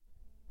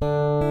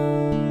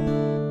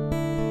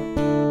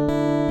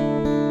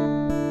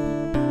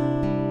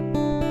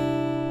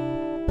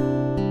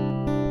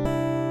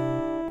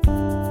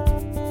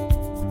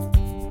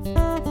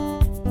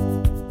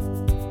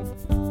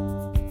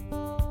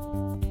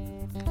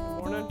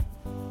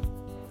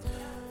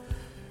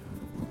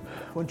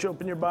Won't you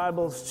open your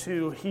Bibles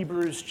to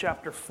Hebrews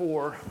chapter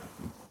 4?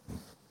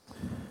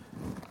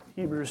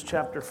 Hebrews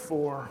chapter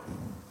 4.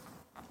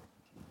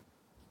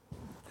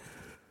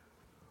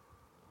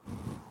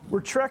 We're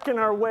trekking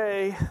our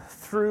way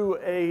through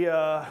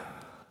a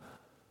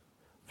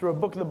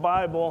book of the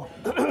Bible,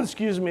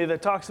 excuse me,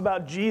 that talks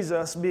about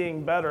Jesus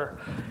being better.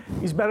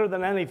 He's better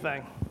than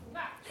anything.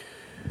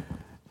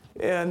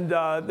 And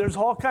there's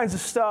all kinds of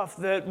stuff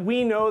that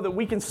we know that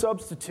we can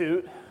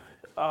substitute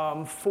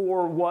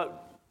for what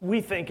we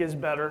think is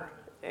better,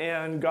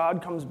 and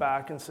God comes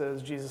back and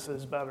says Jesus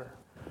is better.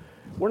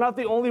 We're not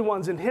the only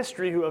ones in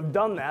history who have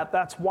done that.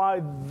 That's why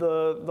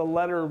the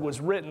letter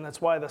was written. That's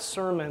why the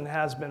sermon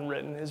has been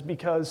written, is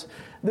because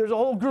there's a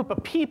whole group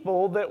of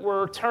people that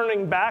were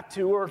turning back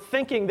to or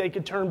thinking they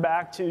could turn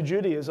back to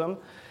Judaism.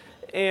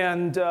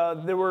 And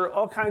there were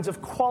all kinds of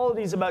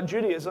qualities about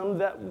Judaism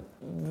that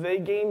they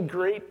gained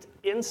great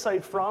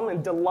insight from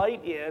and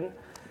delight in.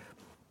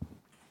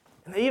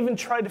 And they even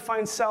tried to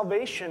find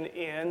salvation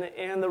in,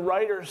 and the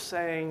writer's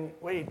saying,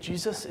 wait,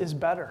 Jesus is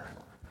better.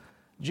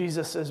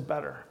 Jesus is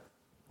better.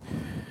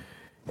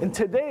 And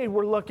today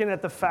we're looking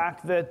at the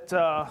fact that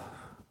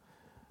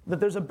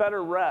there's a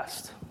better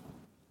rest.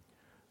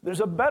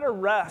 There's a better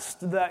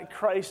rest that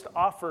Christ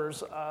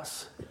offers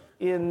us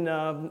in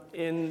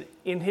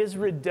his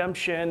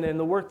redemption and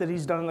the work that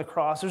he's done on the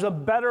cross. There's a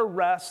better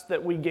rest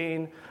that we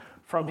gain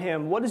from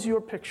him. What is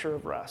your picture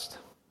of rest?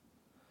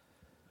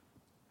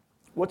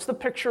 What's the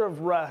picture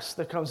of rest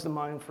that comes to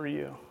mind for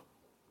you?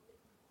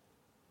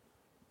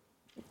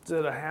 Is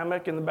it a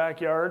hammock in the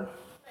backyard?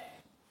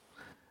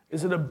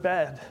 Is it a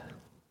bed?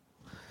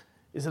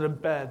 Is it a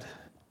bed?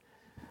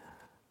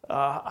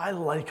 I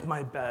like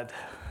my bed.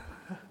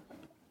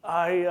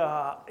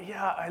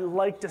 I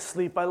like to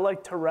sleep. I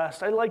like to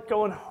rest. I like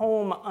going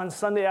home on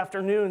Sunday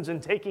afternoons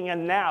and taking a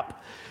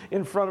nap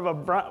in front of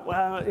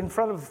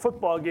a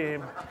football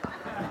game.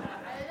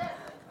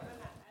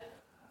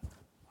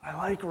 I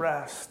like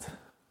rest.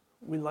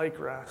 We like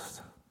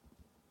rest.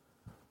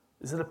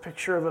 Is it a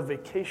picture of a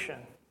vacation?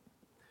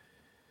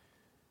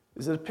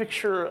 Is it a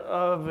picture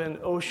of an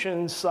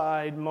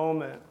oceanside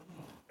moment?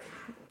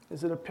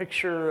 Is it a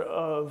picture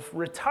of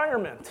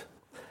retirement?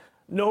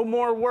 No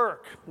more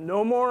work,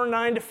 no more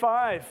 9 to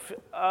 5.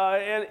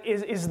 And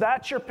is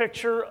that your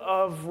picture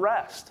of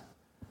rest?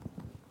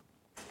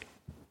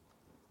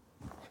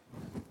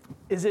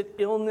 Is it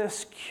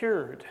illness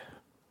cured?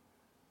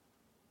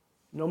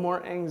 No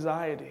more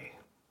anxiety.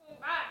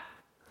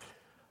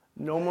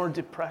 No more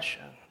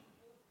depression.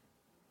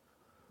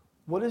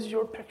 What is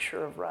your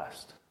picture of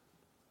rest?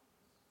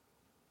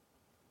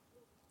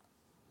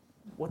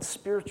 What's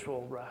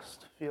spiritual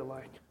rest feel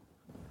like?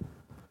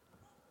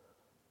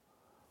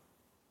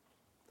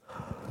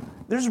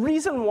 There's a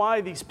reason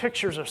why these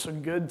pictures are so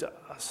good to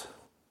us.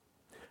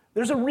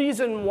 There's a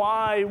reason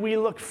why we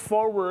look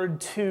forward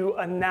to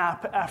a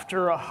nap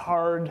after a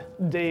hard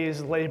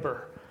day's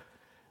labor.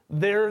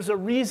 There's a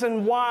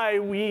reason why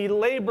we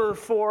labor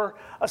for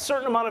a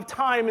certain amount of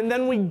time and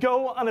then we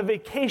go on a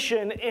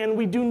vacation and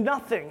we do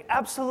nothing,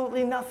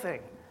 absolutely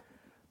nothing.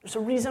 There's a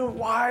reason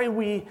why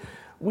we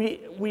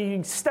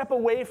step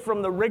away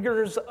from the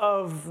rigors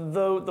of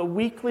the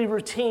weekly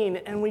routine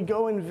and we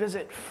go and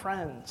visit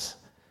friends.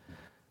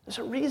 There's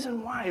a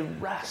reason why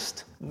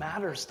rest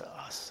matters to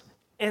us,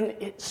 and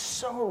it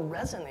so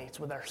resonates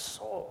with our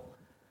soul.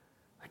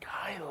 Like,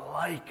 I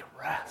like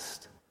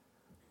rest.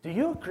 Do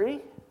you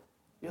agree?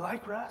 You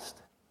like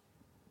rest?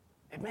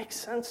 It makes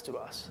sense to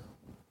us.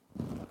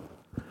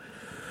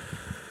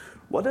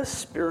 What does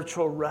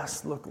spiritual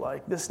rest look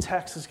like? This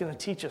text is going to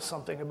teach us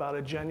something about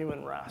a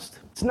genuine rest.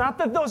 It's not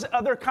that those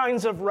other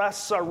kinds of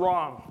rests are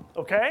wrong,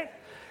 okay?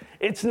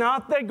 It's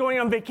not that going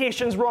on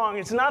vacation is wrong.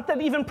 It's not that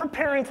even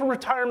preparing for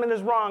retirement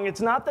is wrong. It's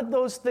not that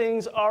those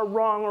things are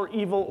wrong or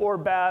evil or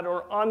bad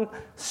or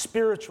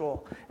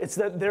unspiritual. It's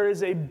that there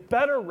is a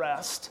better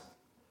rest.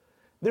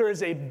 There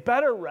is a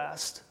better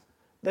rest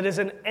that is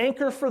an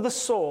anchor for the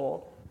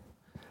soul,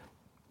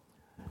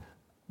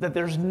 that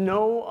there's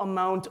no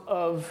amount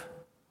of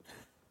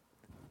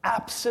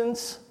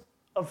absence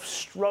of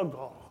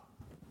struggle,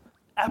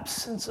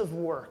 absence of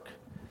work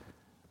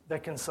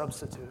that can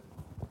substitute.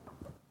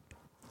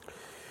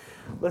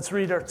 Let's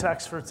read our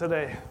text for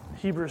today,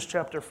 Hebrews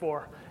chapter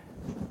 4.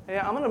 Hey,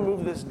 I'm going to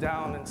move this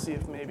down and see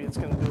if maybe it's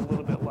going to do a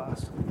little bit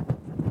less.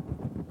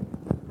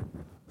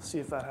 See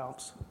if that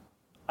helps.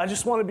 I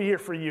just want to be here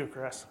for you,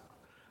 Chris.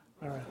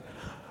 All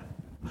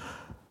right.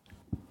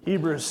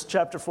 Hebrews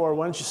chapter 4.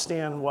 Why don't you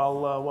stand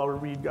while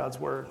we read God's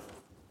word?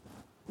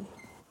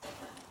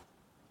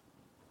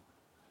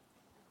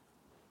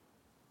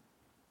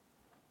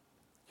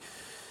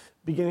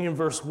 Beginning in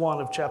verse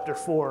 1 of chapter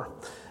 4.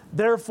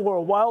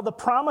 Therefore, while the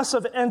promise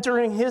of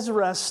entering his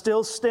rest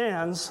still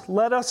stands,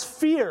 let us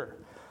fear,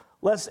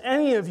 lest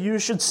any of you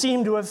should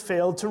seem to have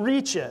failed to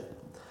reach it.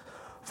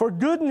 For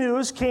good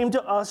news came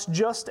to us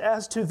just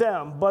as to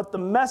them, but the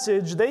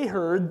message they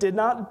heard did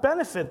not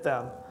benefit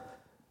them,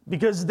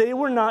 because they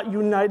were not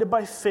united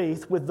by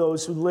faith with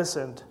those who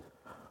listened.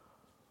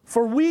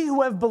 For we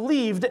who have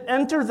believed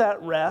enter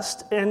that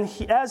rest, and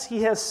as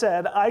he has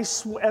said,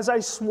 as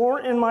I swore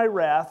in my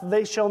wrath,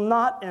 they shall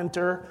not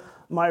enter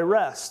my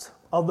rest.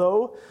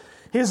 Although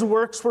his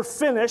works were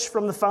finished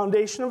from the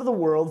foundation of the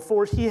world,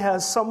 for he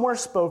has somewhere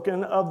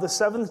spoken of the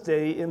seventh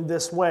day in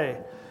this way.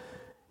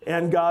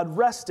 And God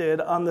rested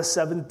on the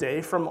seventh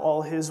day from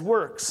all his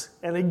works.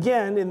 And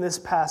again in this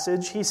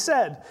passage he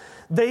said,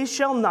 they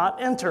shall not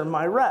enter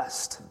my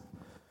rest.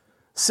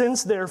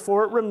 Since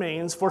therefore it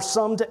remains for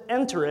some to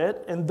enter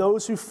it, and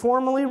those who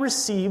formerly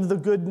received the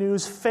good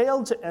news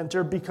failed to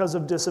enter because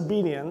of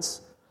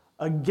disobedience,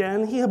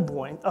 again he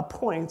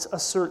appoints a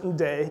certain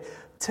day,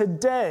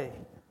 today,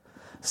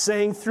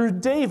 saying through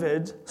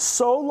David,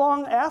 so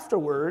long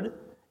afterward,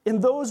 in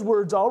those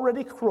words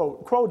already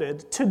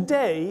quoted,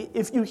 today,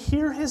 if you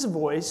hear his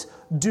voice,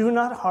 do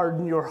not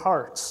harden your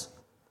hearts.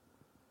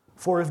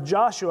 For if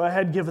Joshua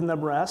had given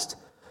them rest,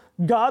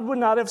 God would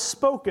not have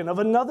spoken of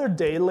another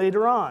day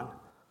later on.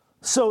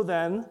 So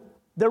then,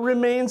 there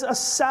remains a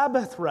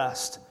Sabbath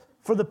rest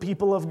for the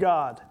people of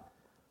God.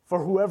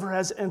 For whoever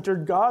has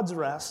entered God's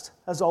rest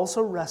has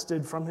also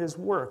rested from his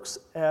works,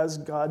 as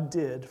God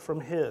did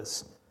from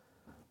his.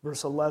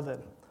 Verse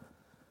 11.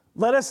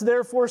 Let us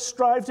therefore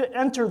strive to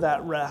enter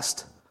that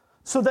rest,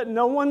 so that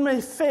no one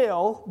may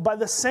fail by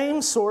the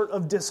same sort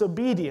of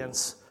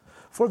disobedience.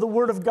 For the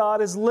word of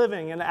God is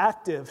living and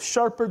active,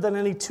 sharper than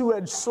any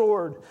two-edged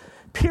sword,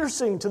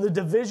 piercing to the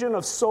division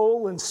of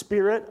soul and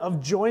spirit,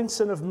 of joints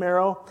and of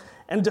marrow,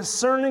 and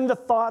discerning the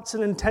thoughts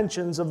and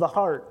intentions of the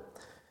heart.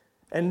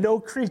 And no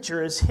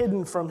creature is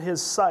hidden from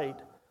his sight,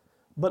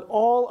 but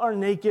all are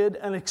naked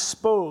and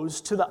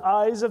exposed to the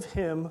eyes of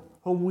him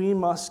whom we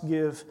must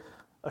give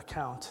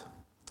account.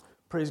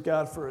 Praise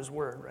God for his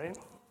word, right?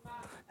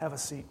 Have a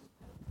seat.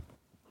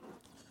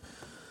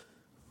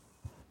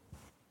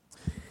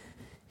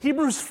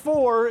 Hebrews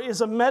 4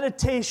 is a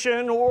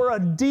meditation or a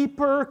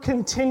deeper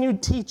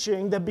continued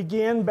teaching that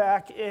began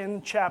back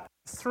in chapter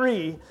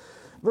 3,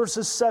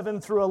 verses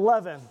 7 through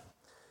 11.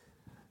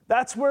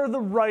 That's where the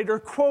writer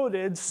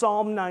quoted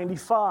Psalm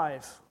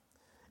 95.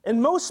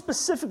 And most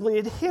specifically,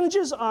 it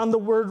hinges on the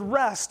word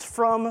rest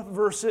from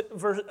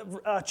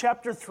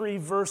chapter 3,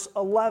 verse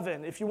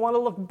 11. If you want to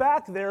look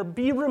back there,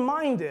 be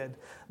reminded.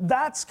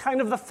 That's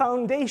kind of the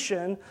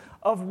foundation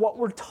of what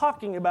we're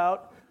talking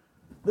about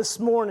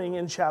this morning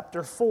in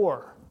chapter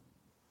 4.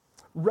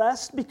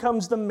 Rest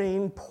becomes the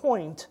main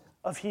point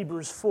of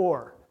Hebrews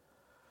 4.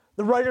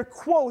 The writer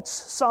quotes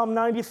Psalm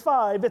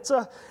 95. It's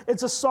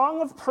a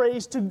song of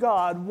praise to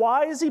God.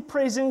 Why is he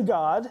praising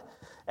God?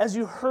 As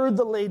you heard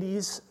the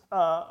ladies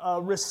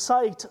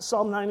recite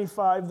Psalm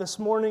 95 this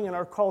morning in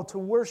our call to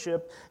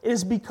worship, it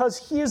is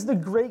because he is the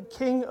great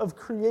king of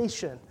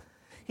creation.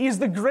 He is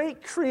the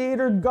great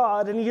creator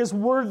God, and he is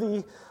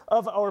worthy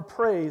of our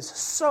praise.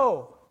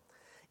 So,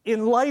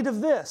 in light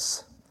of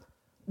this,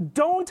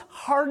 don't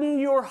harden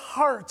your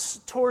hearts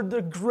toward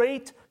the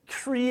great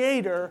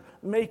creator,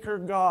 maker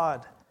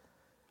God.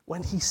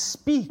 When he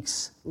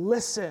speaks,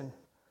 listen.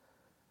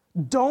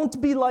 Don't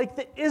be like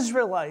the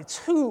Israelites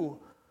who,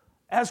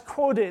 as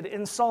quoted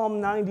in Psalm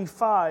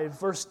 95,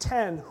 verse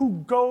 10,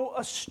 who go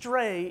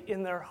astray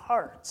in their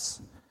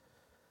hearts.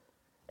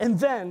 And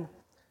then,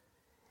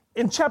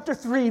 in chapter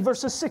 3,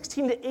 verses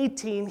 16 to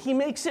 18, he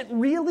makes it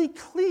really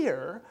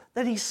clear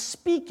that he's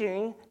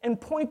speaking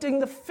and pointing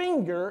the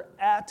finger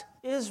at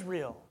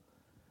Israel.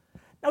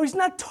 Now, he's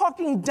not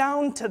talking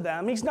down to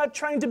them. He's not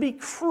trying to be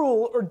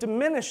cruel or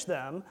diminish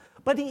them,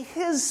 but he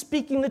is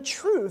speaking the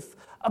truth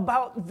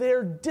about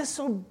their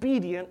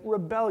disobedient,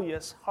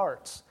 rebellious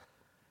hearts.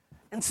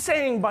 And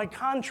saying by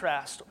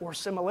contrast or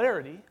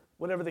similarity,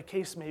 whatever the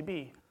case may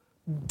be,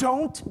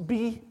 don't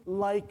be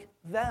like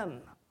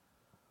them.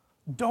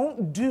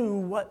 Don't do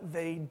what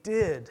they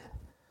did.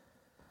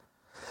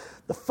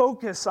 The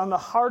focus on the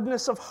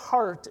hardness of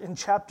heart in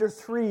chapter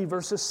 3,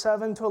 verses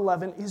 7 to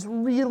 11 is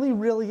really,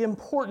 really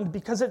important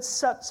because it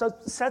sets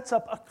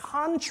up a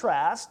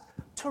contrast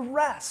to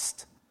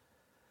rest.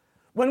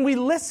 When we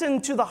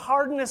listen to the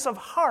hardness of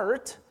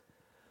heart,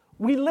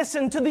 we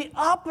listen to the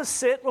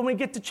opposite when we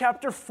get to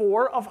chapter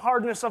 4 of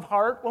hardness of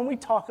heart when we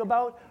talk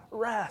about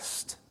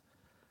rest.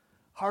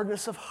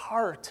 Hardness of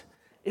heart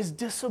is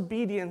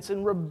disobedience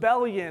and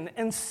rebellion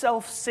and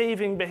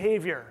self-saving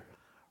behavior.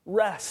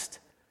 Rest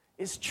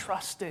is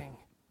trusting,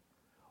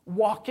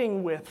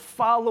 walking with,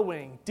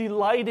 following,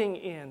 delighting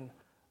in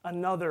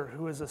another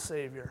who is a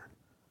Savior.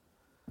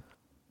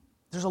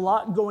 There's a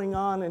lot going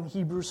on in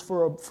Hebrews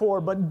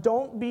 4, but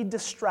don't be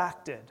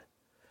distracted.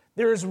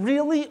 There is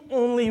really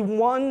only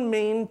one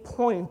main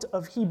point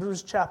of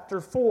Hebrews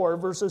chapter 4,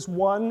 verses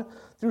 1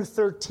 through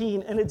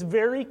 13, and it's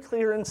very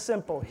clear and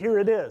simple. Here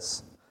it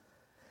is.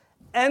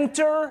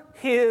 Enter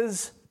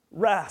his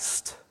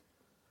rest.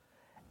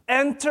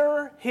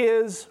 Enter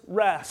his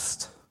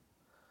rest.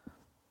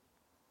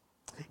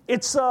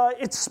 It's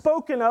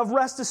spoken of,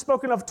 rest is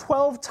spoken of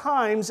 12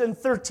 times in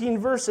 13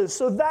 verses.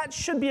 So that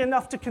should be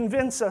enough to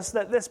convince us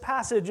that this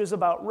passage is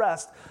about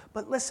rest.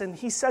 But listen,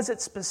 he says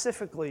it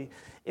specifically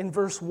in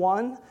verse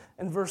 1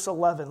 and verse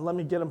 11. Let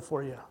me get them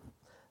for you.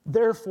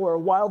 Therefore,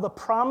 while the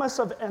promise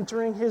of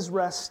entering his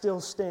rest still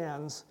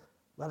stands,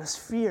 let us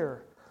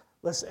fear,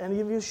 lest any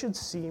of you should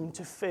seem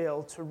to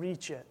fail to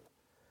reach it.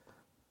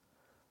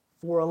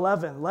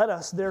 4:11, let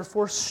us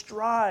therefore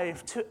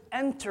strive to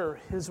enter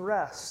his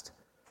rest,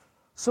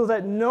 so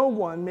that no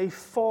one may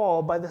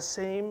fall by the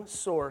same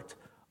sort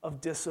of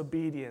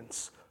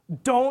disobedience.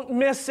 Don't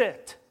miss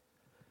it.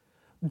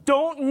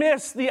 Don't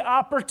miss the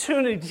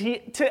opportunity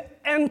to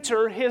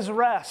enter his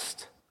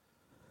rest,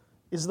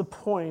 is the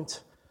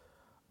point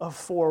of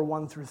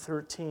 4:1 through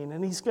 13.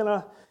 And he's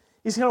gonna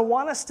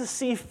want us to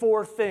see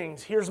four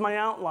things. Here's my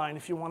outline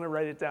if you want to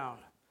write it down.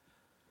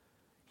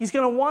 He's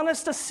going to want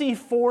us to see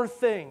four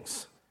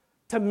things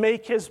to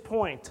make his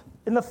point.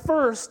 And the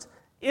first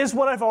is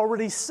what I've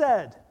already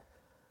said.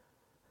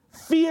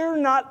 Fear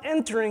not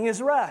entering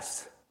his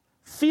rest.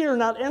 Fear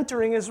not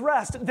entering his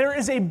rest. There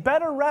is a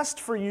better rest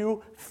for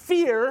you.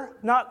 Fear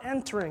not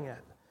entering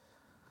it.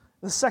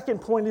 The second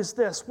point is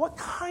this. What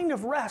kind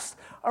of rest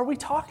are we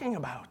talking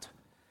about?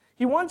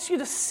 He wants you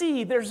to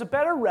see there's a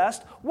better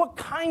rest. What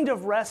kind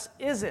of rest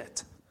is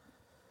it?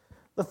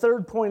 The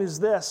third point is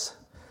this.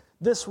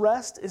 This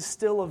rest is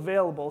still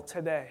available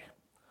today.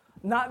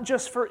 Not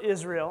just for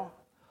Israel,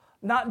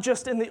 not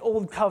just in the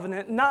Old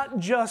Covenant, not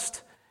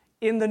just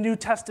in the New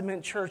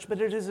Testament church,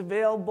 but it is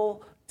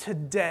available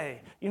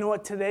today. You know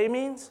what today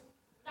means?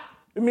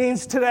 It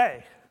means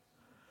today.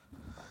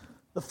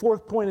 The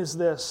fourth point is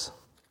this.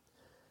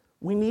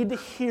 We need to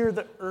hear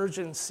the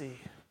urgency.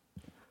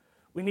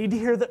 We need to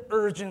hear the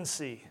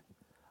urgency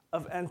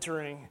of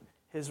entering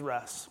his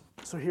rest.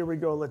 So here we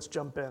go. Let's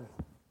jump in.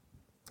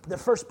 The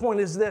first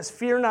point is this.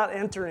 Fear not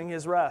entering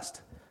his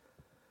rest.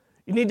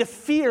 You need to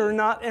fear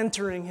not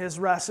entering his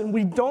rest. And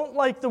we don't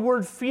like the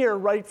word fear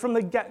right from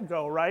the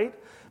get-go, right?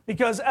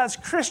 Because as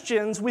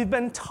Christians, we've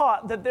been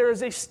taught that there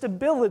is a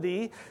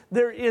stability,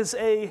 there's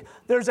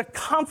a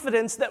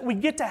confidence that we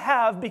get to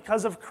have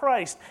because of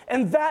Christ.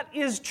 And that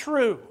is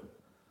true.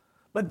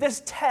 But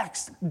this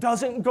text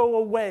doesn't go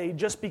away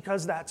just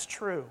because that's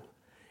true.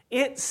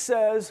 It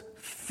says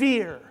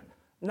fear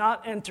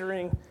not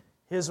entering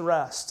his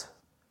rest.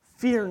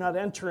 Fear not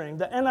entering.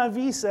 The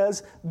NIV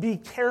says be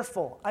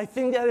careful. I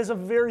think that is a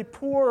very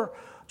poor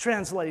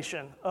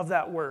translation of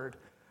that word.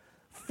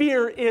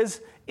 Fear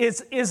is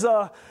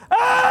a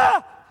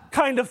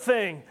kind of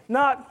thing,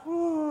 not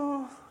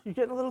you're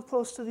getting a little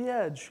close to the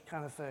edge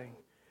kind of thing.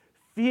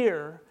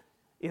 Fear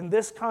in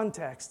this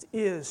context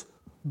is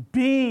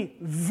be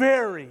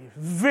very,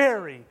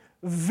 very,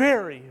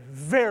 very,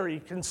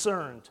 very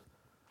concerned.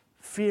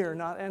 Fear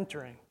not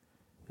entering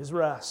his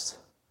rest.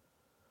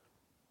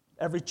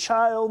 Every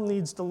child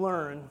needs to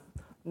learn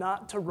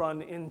not to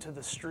run into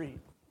the street,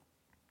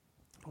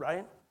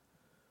 right?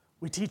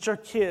 We teach our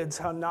kids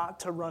how not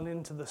to run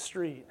into the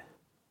street.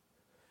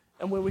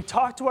 And when we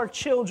talk to our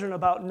children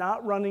about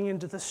not running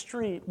into the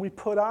street, we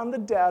put on the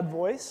dad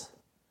voice.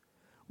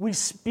 We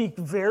speak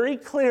very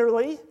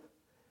clearly.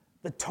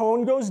 The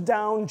tone goes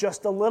down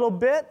just a little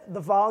bit. The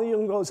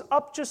volume goes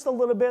up just a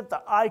little bit.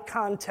 The eye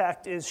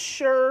contact is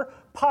sure,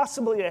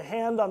 possibly a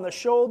hand on the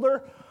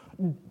shoulder.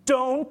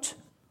 Don't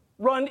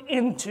run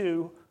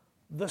into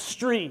the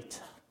street.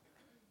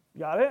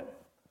 Got it?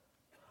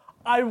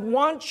 I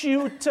want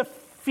you to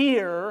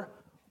fear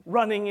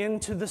running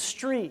into the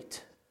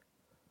street.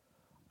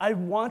 I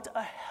want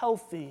a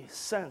healthy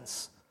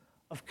sense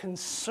of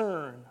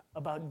concern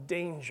about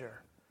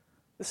danger.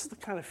 This is the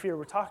kind of fear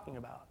we're talking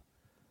about.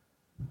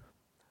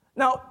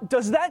 Now,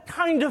 does that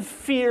kind of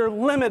fear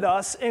limit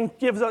us and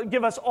give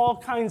us all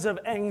kinds of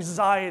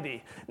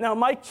anxiety? Now,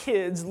 my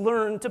kids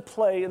learned to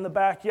play in the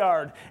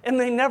backyard, and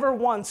they never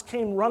once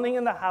came running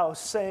in the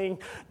house saying,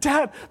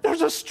 "Dad,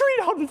 there's a street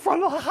out in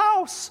front of the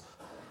house."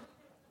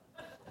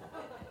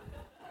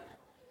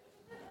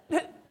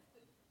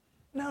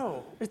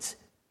 No,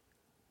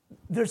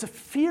 there's a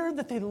fear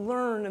that they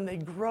learn and they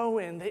grow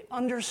in. They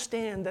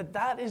understand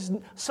that is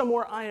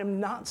somewhere I am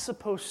not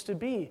supposed to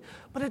be.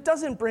 But it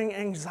doesn't bring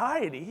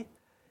anxiety.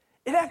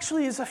 It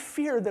actually is a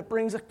fear that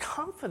brings a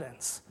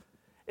confidence.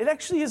 It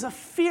actually is a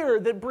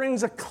fear that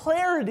brings a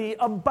clarity,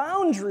 a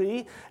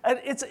boundary.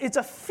 It's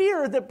a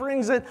fear that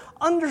brings an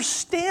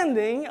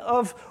understanding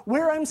of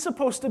where I'm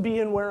supposed to be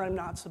and where I'm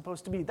not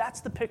supposed to be.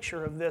 That's the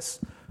picture of this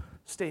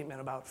statement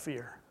about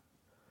fear.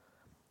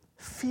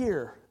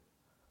 Fear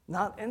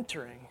not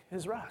entering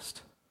his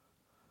rest.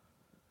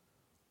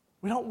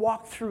 We don't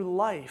walk through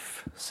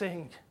life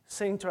saying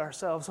to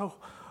ourselves, oh,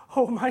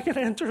 am I going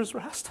to enter his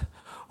rest?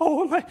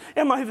 Oh,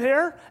 am I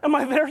there? Am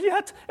I there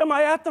yet? Am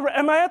I at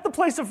the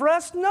place of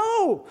rest?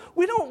 No,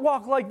 we don't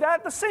walk like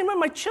that. The same way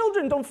my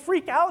children don't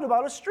freak out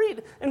about a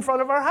street in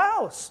front of our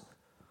house.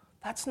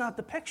 That's not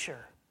the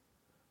picture.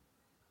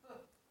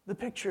 The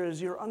picture is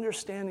your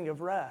understanding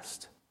of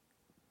rest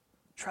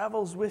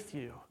travels with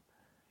you,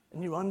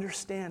 and you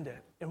understand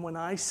it. And when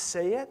I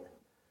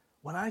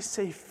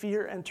say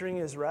fear entering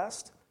his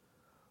rest,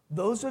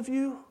 those of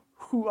you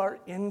who are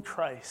in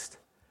Christ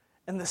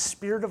and the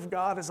Spirit of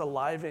God is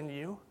alive in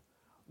you,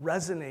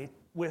 resonate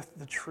with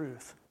the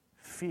truth.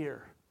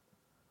 Fear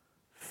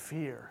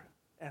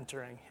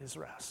entering his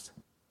rest.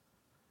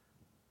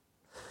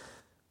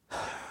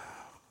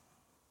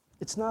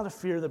 It's not a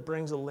fear that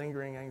brings a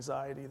lingering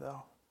anxiety,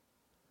 though.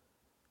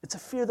 It's a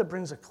fear that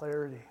brings a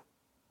clarity.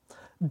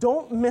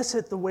 Don't miss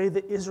it the way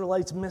the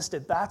Israelites missed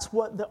it. That's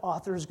what the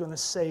author is going to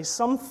say.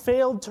 Some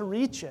failed to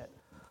reach it.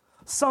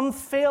 Some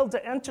failed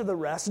to enter the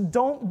rest.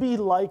 Don't be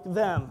like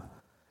them.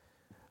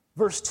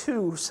 Verse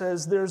 2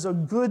 says there's a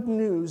good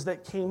news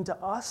that came to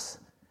us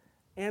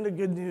and a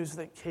good news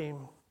that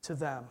came to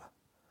them.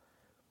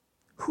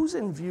 Who's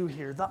in view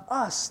here? The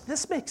us.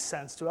 This makes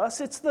sense to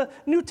us. It's the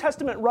New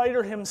Testament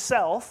writer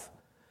himself,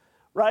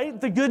 right?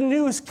 The good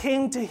news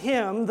came to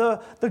him.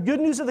 The good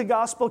news of the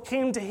gospel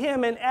came to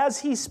him. And as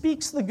he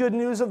speaks the good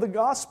news of the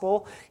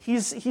gospel,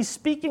 he's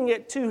speaking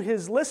it to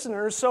his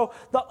listeners. So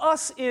the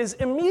us is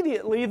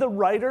immediately the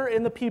writer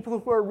and the people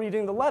who are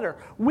reading the letter.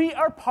 We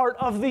are part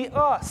of the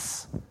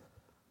us.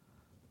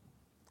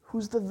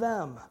 Who's the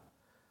them?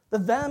 The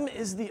them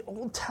is the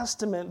Old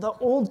Testament, the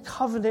Old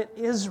Covenant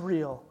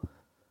Israel.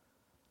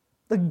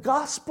 The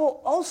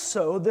gospel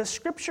also, the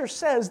scripture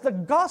says, the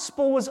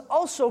gospel was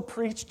also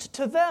preached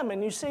to them.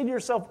 And you say to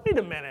yourself, wait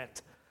a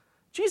minute.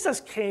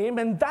 Jesus came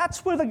and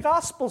that's where the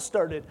gospel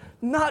started.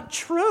 Not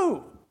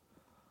true.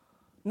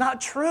 Not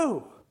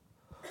true.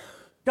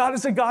 God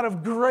is a God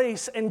of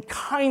grace and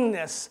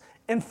kindness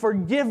and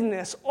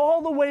forgiveness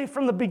all the way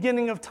from the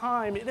beginning of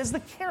time. It is the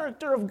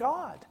character of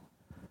God.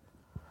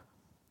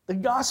 The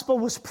gospel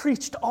was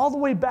preached all the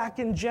way back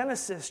in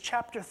Genesis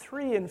chapter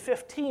 3 and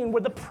 15,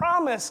 where the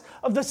promise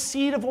of the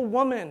seed of a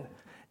woman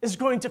is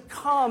going to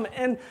come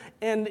and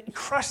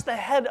crush the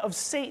head of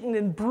Satan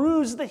and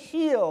bruise the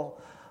heel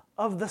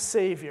of the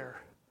Savior.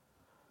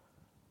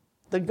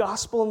 The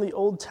gospel in the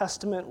Old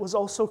Testament was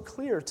also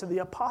clear to the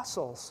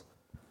apostles.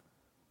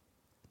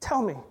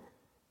 Tell me,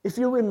 if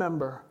you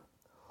remember,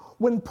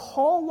 when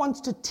Paul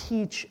wants to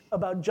teach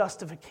about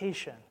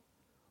justification,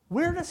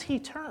 where does he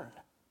turn?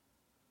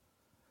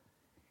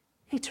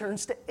 He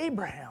turns to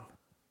Abraham.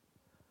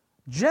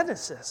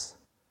 Genesis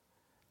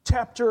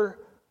chapter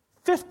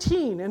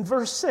 15 and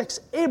verse 6,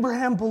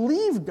 Abraham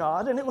believed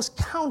God and it was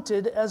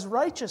counted as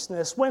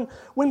righteousness.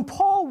 When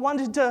Paul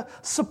wanted to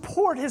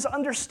support his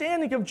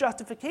understanding of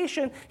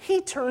justification, he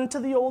turned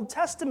to the Old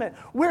Testament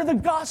where the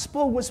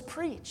gospel was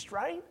preached,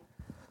 right?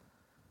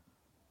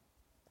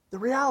 The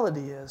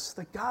reality is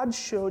that God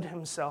showed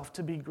himself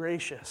to be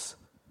gracious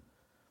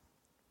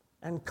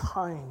and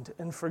kind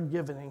and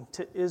forgiving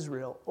to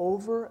Israel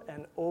over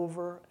and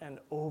over and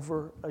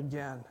over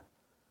again.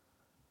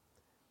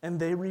 And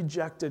they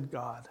rejected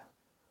God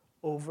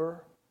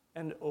over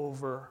and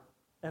over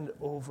and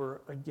over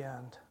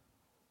again.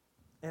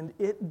 And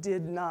it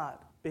did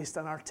not, based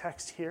on our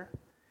text here,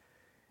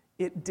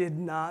 it did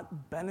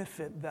not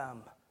benefit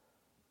them.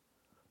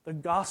 The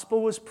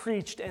gospel was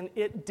preached and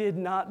it did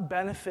not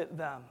benefit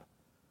them.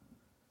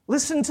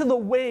 Listen to the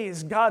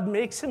ways God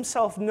makes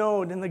himself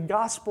known in the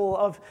gospel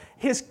of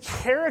his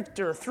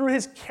character. Through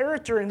his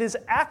character and his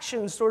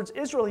actions towards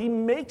Israel, he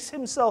makes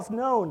himself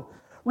known.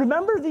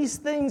 Remember these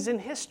things in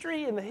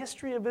history, in the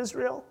history of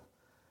Israel?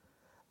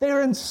 They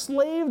are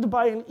enslaved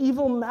by an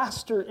evil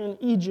master in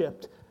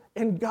Egypt,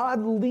 and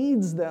God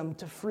leads them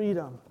to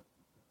freedom.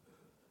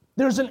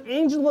 There's an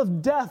angel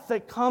of death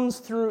that comes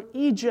through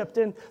Egypt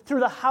and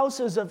through the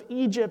houses of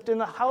Egypt and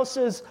the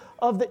houses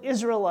of the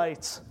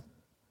Israelites.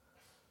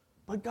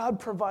 But God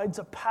provides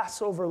a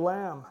Passover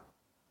lamb.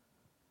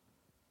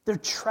 They're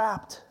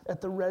trapped at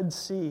the Red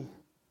Sea,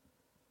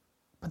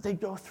 but they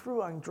go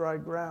through on dry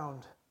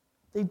ground.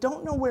 They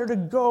don't know where to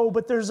go,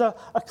 but there's a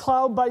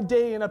cloud by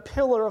day and a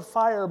pillar of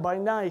fire by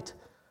night.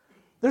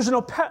 There's an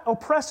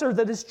oppressor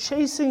that is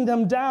chasing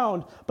them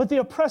down, but the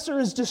oppressor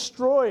is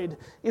destroyed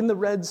in the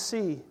Red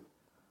Sea.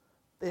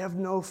 They have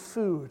no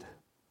food,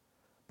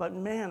 but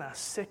manna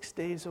 6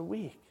 days a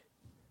week.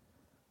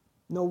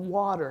 No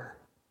water.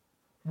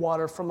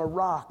 Water from a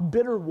rock,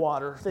 bitter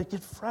water. They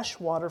get fresh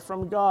water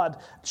from God.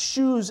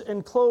 Shoes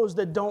and clothes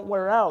that don't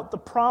wear out. The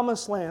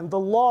promised land, the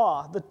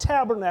law, the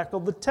tabernacle,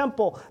 the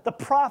temple, the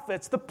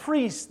prophets, the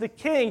priests, the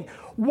king.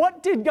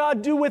 What did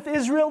God do with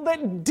Israel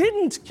that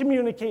didn't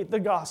communicate the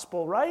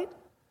gospel, right?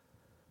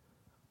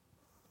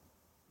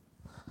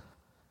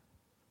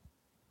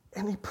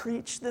 And he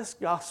preached this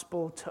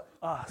gospel to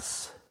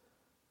us.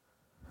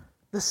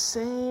 The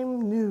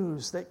same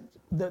news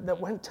that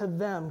went to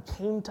them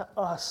came to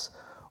us,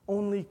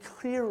 only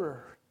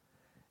clearer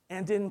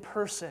and in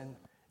person.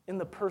 In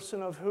the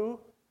person of who?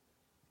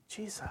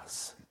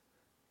 Jesus.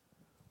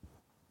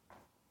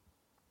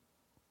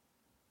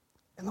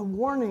 And the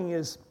warning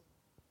is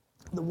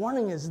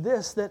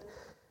this, that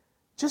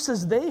just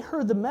as they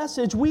heard the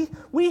message, we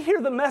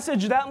hear the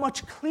message that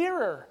much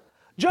clearer.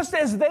 Just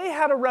as they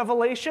had a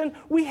revelation,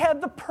 we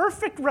had the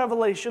perfect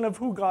revelation of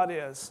who God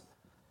is.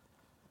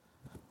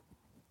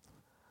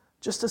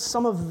 Just as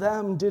some of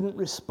them didn't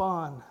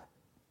respond,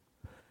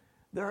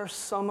 there are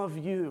some of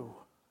you,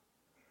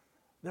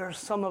 there are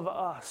some of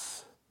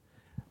us,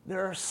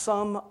 there are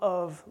some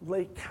of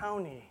Lake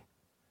County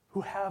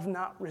who have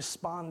not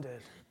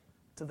responded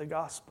to the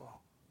gospel.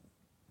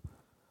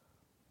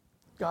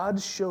 God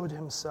showed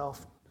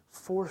himself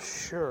for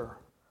sure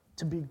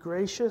to be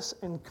gracious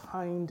and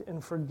kind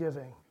and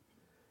forgiving.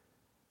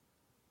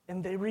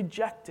 and they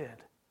rejected.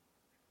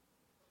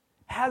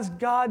 Has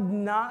God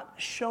not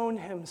shown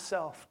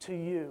himself to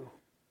you?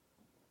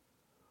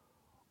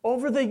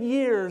 Over the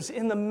years,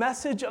 in the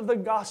message of the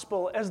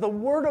gospel, as the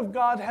word of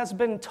God has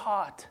been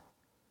taught,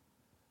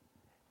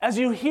 as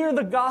you hear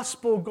the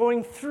gospel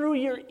going through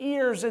your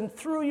ears and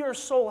through your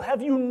soul, have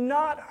you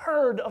not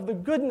heard of the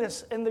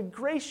goodness and the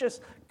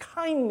gracious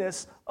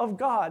kindness of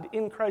God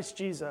in Christ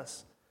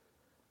Jesus?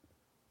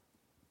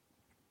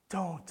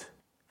 Don't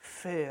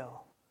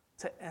fail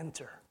to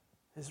enter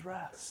his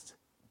rest.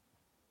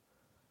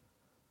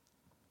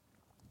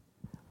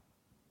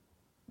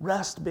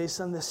 Rest based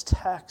on this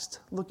text.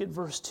 Look at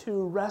verse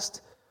 2.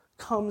 Rest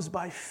comes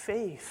by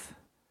faith.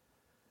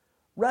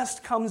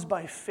 Rest comes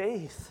by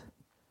faith.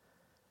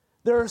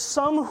 There are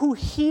some who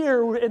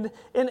hear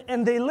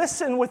and they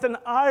listen with an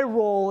eye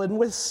roll and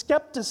with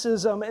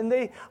skepticism, and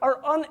they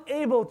are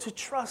unable to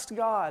trust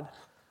God.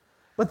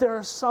 But there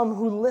are some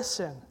who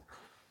listen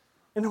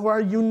and who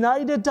are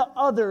united to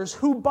others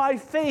who by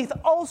faith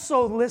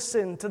also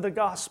listen to the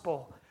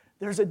gospel.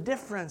 There's a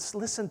difference.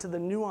 Listen to the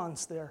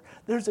nuance there.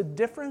 There's a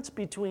difference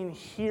between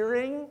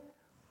hearing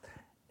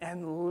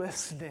and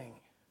listening.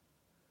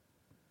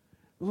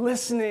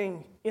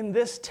 Listening in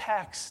this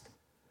text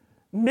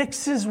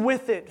mixes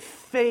with it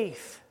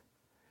faith.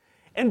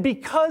 And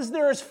because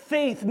there is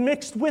faith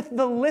mixed with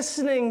the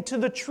listening to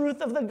the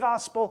truth of the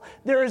gospel,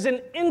 there is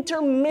an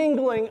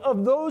intermingling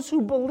of those who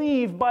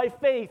believe by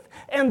faith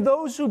and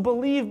those who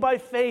believe by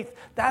faith.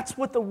 That's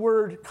what the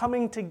word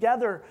coming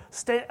together,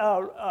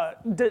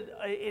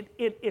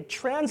 it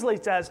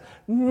translates as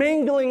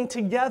mingling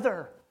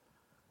together.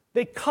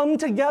 They come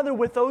together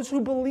with those who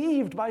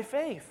believed by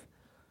faith.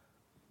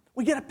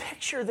 We get a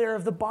picture there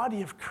of the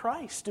body of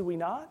Christ, do we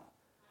not?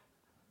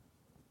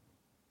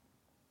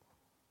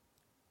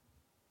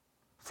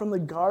 From the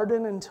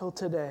garden until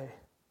today,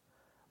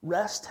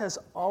 rest has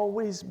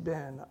always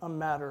been a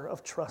matter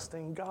of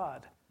trusting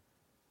God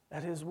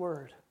at his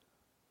word.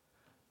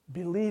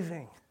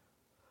 Believing,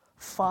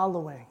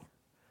 following,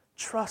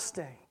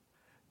 trusting,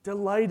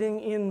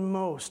 delighting in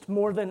most,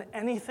 more than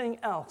anything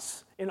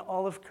else in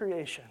all of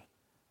creation.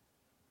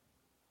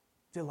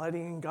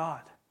 Delighting in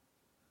God.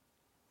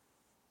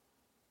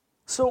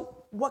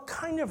 So, what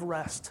kind of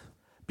rest?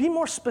 Be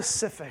more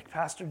specific,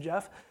 Pastor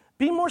Jeff.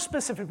 Be more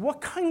specific. What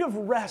kind of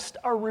rest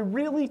are we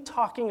really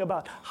talking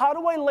about? How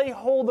do I lay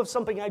hold of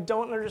something I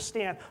don't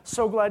understand?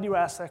 So glad you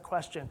asked that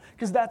question,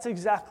 because that's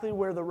exactly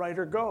where the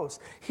writer goes.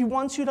 He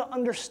wants you to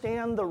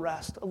understand the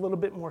rest a little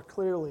bit more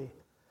clearly.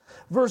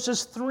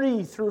 Verses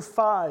 3 through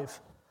 5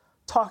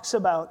 talks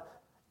about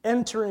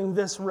entering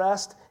this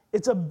rest.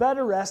 It's a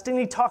better rest, and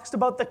he talks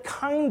about the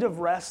kind of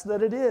rest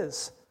that it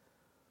is.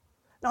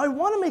 Now, I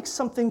want to make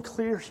something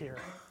clear here.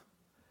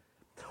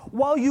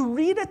 While you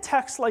read a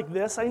text like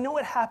this, I know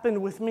it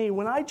happened with me.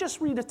 When I just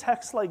read a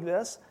text like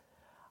this,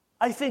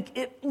 I think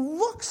it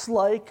looks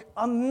like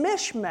a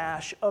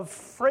mishmash of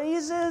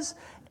phrases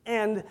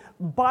and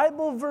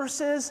Bible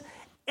verses.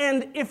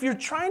 And if you're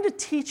trying to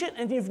teach it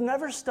and you've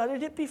never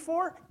studied it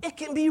before, it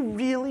can be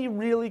really,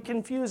 really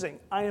confusing.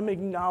 I am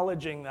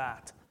acknowledging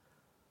that.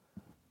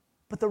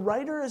 But the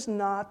writer is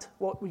not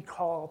what we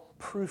call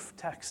proof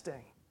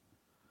texting.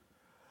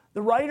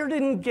 The writer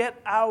didn't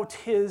get out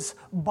his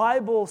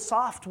Bible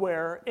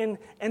software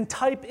and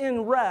type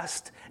in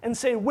rest and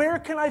say, where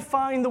can I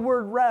find the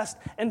word rest,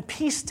 and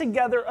piece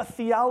together a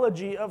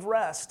theology of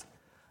rest.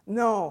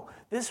 No,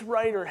 this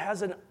writer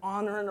has an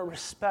honor and a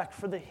respect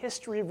for the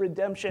history of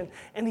redemption,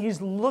 and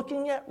he's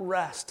looking at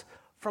rest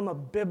from a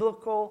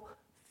biblical,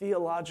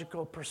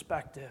 theological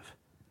perspective.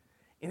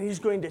 And he's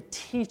going to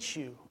teach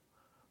you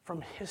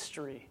from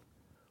history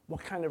what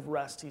kind of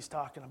rest he's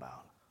talking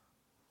about.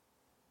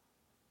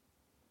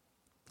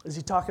 Is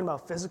he talking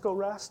about physical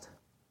rest?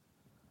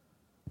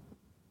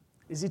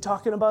 Is he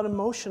talking about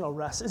emotional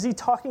rest? Is he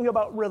talking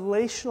about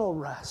relational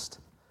rest?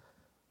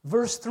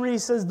 Verse 3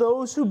 says,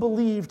 those who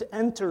believed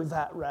enter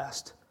that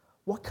rest.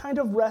 What kind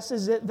of rest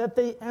is it that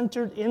they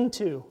entered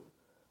into?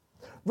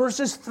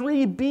 Verses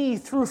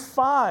 3b through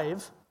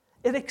 5,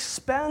 it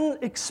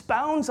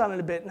expounds on it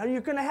a bit. Now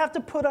you're going to have to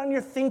put on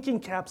your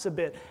thinking caps a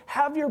bit.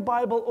 Have your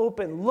Bible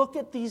open. Look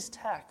at these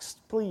texts,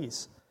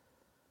 please.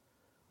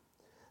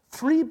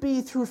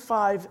 3b through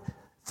 5,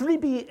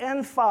 3b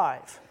and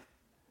 5.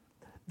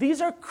 These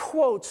are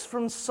quotes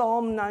from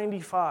Psalm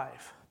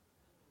 95.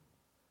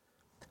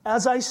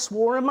 As I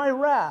swore in my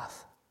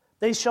wrath,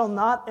 they shall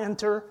not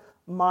enter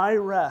my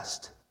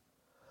rest.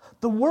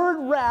 The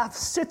word wrath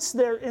sits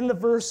there in the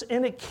verse,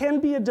 and it can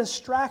be a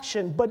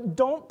distraction, but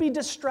don't be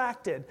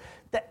distracted.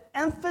 The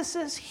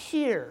emphasis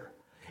here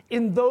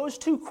in those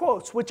two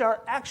quotes, which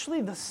are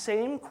actually the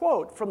same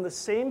quote from the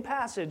same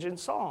passage in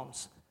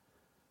Psalms,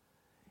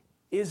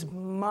 is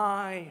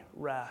my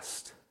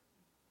rest.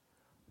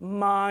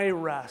 My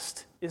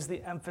rest is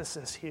the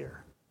emphasis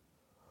here.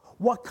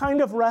 What kind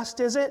of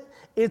rest is it?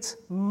 It's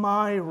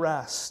my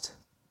rest.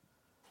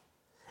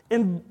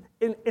 And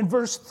in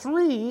verse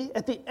 3,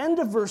 at the end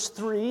of verse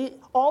 3,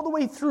 all the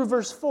way through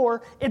verse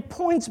 4, it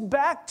points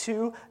back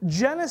to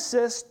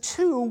Genesis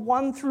 2,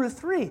 1 through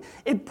 3.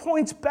 It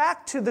points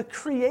back to the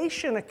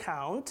creation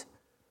account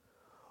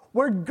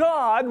where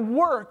God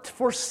worked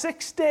for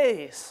 6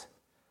 days.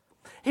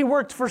 He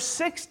worked for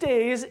 6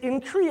 days in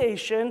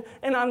creation,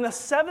 and on the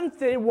seventh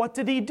day, what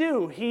did he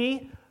do?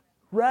 He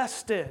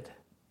rested.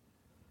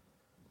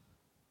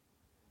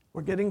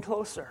 We're getting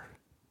closer.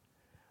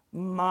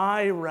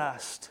 My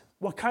rest.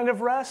 What kind of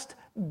rest?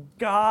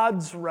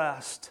 God's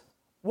rest.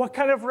 What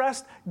kind of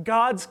rest?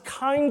 God's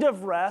kind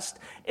of rest,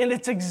 and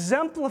it's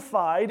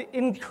exemplified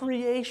in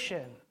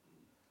creation.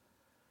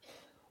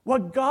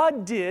 What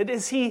God did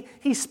is he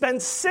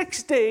spent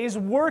 6 days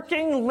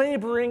working,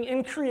 laboring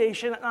in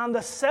creation. And on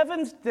the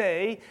seventh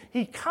day,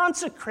 he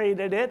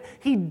consecrated it.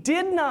 He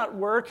did not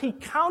work. He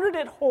counted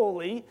it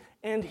holy,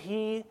 and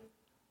he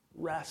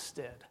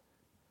rested.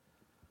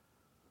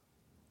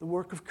 The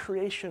work of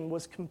creation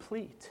was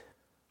complete.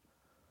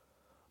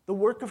 The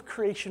work of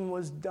creation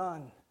was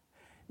done,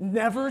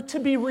 never to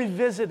be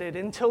revisited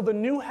until the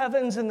new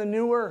heavens and the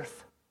new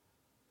earth.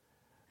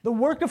 The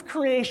work of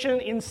creation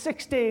in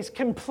 6 days,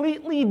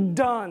 completely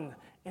done.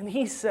 And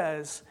he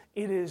says,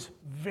 it is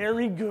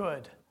very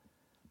good.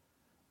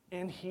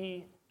 And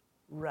he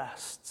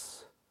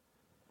rests.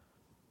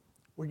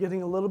 We're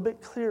getting a little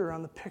bit clearer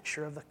on the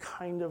picture of the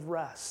kind of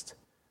rest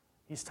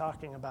he's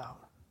talking about.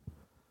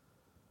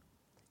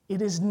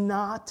 It is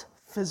not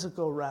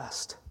physical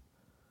rest.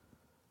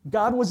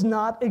 God was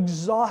not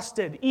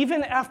exhausted.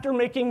 Even after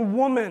making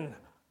woman,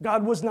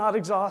 God was not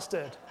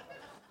exhausted.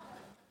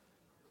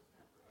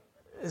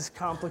 As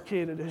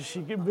complicated as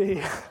she could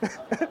be.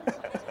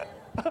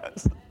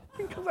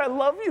 Because I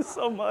love you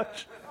so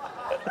much.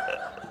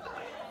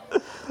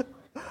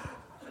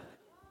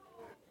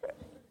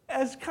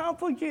 As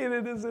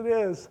complicated as it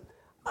is,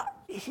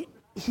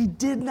 he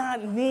did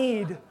not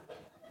need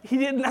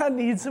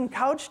some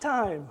couch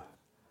time.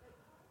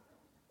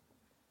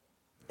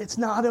 It's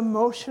not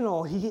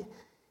emotional.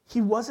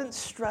 He wasn't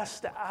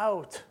stressed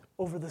out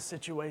over the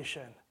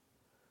situation.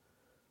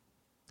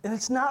 And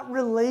it's not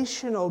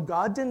relational.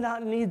 God did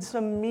not need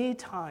some me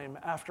time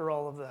after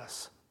all of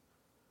this.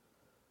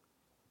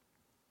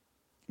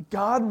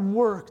 God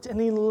worked and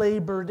he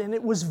labored, and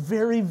it was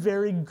very,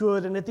 very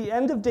good. And at the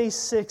end of day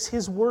 6,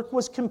 his work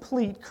was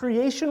complete.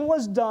 Creation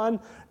was done.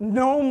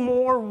 No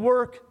more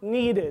work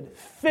needed.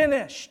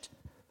 Finished.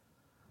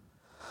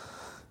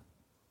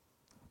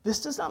 This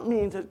does not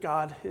mean that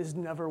God is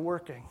never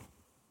working.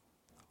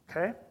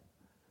 Okay?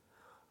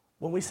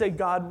 When we say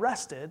God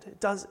rested,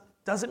 it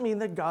doesn't mean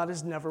that God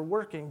is never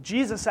working.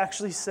 Jesus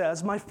actually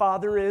says, my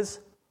Father is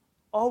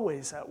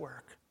always at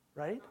work,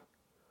 right?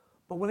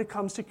 But when it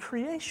comes to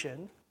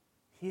creation,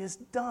 he is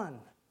done.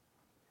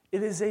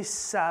 It is a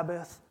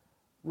Sabbath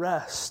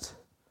rest.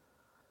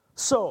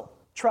 So,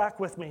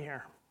 track with me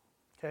here,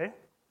 okay?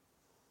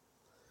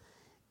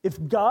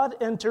 If God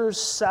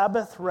enters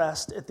Sabbath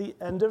rest at the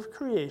end of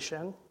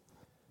creation,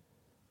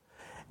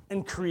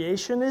 and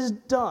creation is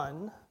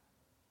done,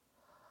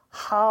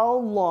 how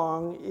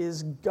long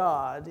is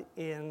God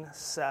in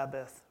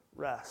Sabbath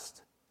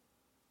rest?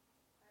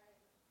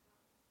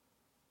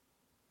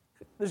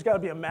 There's got to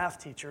be a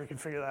math teacher who can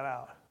figure that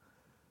out.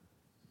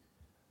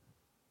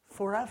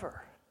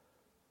 Forever.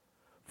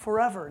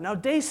 Forever. Now,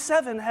 day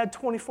 7 had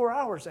 24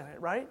 hours in it,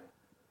 right?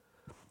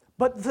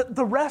 But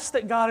the rest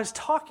that God is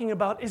talking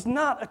about is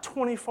not a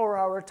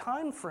 24-hour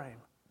time frame.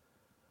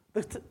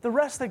 The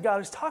rest that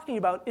God is talking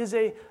about is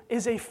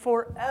a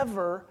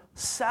forever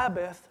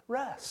Sabbath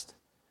rest.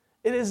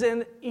 It is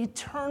an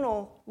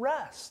eternal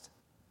rest.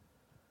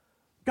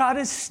 God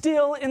is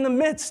still in the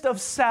midst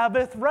of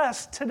Sabbath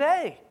rest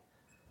today.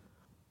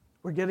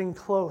 We're getting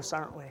close,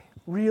 aren't we?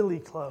 Really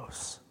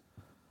close.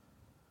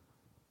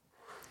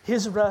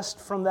 His rest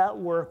from that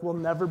work will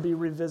never be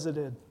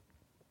revisited.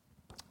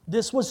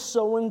 This was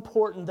so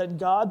important that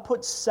God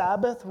put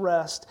Sabbath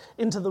rest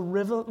into the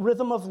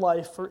rhythm of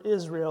life for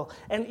Israel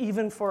and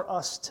even for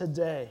us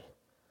today.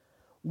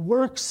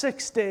 Work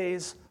 6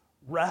 days,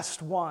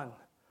 rest 1.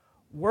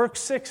 Work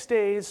 6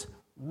 days,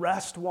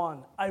 rest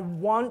 1. I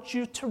want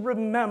you to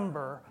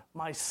remember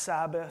my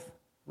Sabbath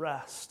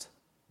rest.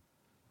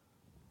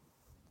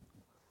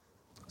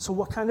 So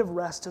what kind of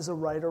rest does a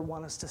writer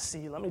want us to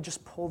see? Let me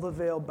just pull the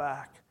veil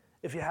back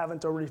if you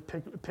haven't already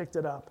picked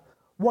it up.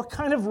 What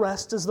kind of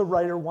rest does the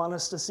writer want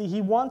us to see?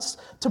 He wants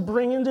to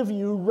bring into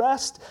view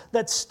rest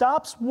that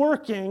stops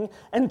working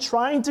and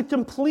trying to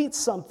complete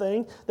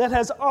something that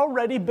has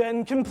already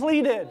been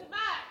completed.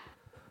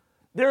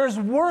 There is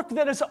work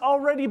that has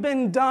already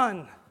been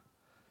done.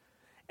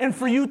 And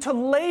for you to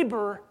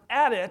labor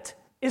at it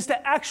is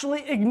to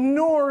actually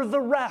ignore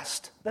the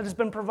rest that has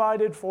been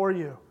provided for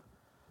you.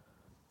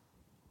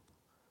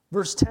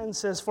 Verse 10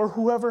 says, "For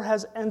whoever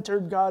has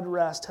entered God's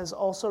rest has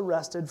also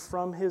rested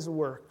from his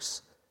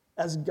works,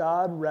 as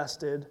God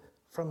rested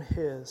from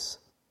his."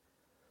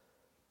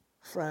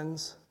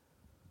 Friends,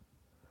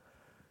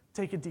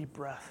 take a deep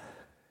breath.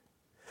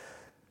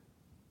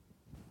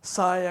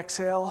 Sigh,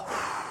 exhale.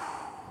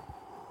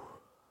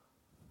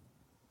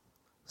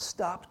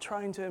 Stop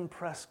trying to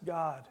impress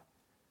God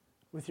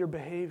with your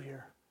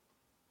behavior.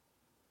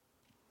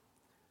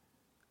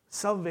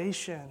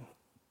 Salvation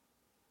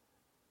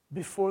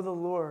before the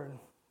Lord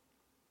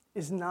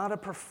is not a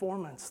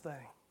performance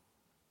thing.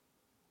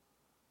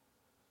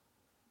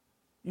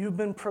 You've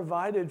been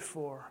provided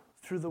for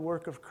through the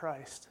work of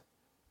Christ.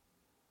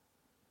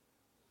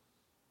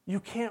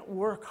 You can't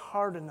work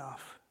hard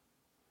enough.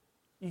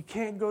 You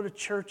can't go to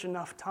church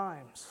enough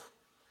times.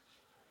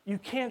 You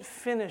can't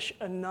finish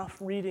enough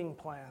reading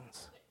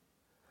plans.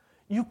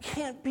 You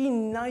can't be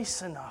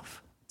nice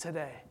enough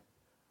today.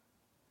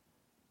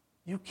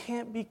 You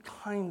can't be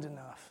kind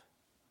enough.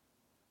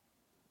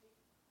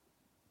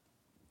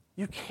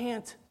 You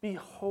can't be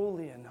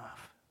holy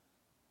enough.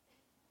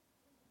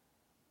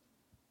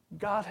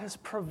 God has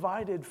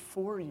provided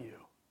for you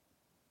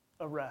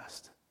a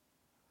rest.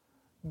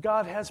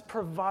 God has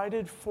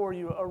provided for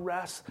you a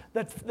rest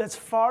that's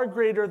far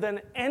greater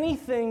than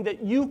anything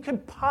that you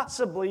could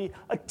possibly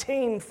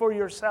attain for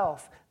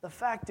yourself. The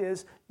fact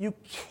is, you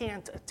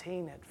can't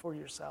attain it for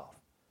yourself.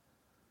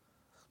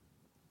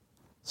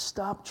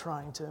 Stop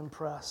trying to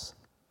impress.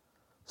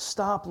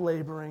 Stop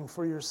laboring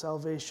for your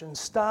salvation.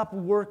 Stop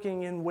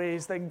working in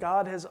ways that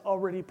God has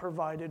already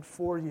provided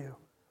for you.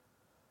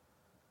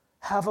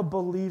 Have a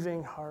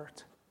believing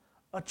heart,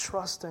 a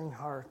trusting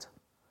heart,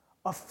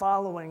 a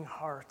following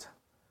heart.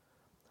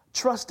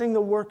 Trusting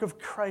the work of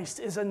Christ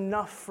is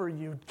enough for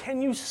you.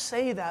 Can you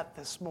say that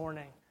this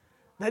morning?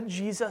 That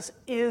Jesus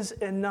is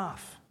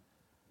enough.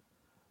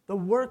 The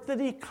work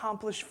that he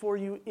accomplished for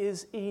you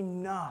is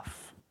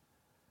enough.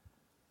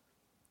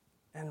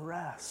 And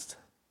rest.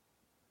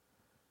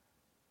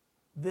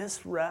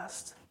 This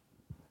rest,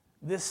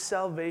 this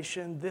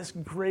salvation, this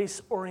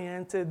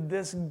grace-oriented,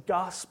 this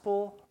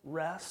gospel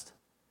rest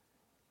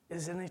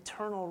is an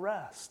eternal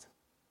rest.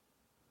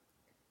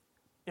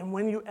 And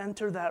when you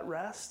enter that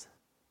rest,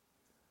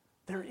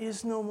 there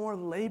is no more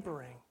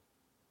laboring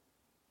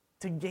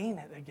to gain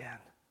it again.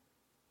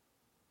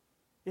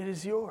 It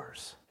is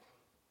yours.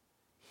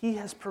 He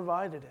has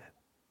provided it.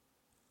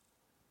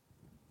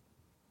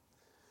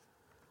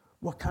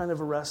 What kind of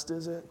a rest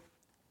is it?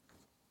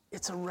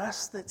 It's a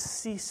rest that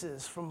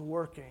ceases from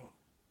working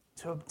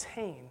to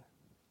obtain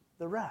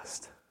the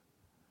rest.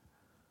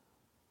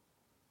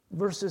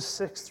 Verses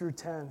 6 through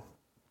 10.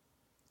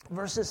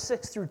 Verses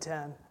 6 through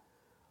 10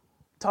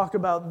 talk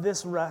about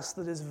this rest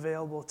that is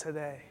available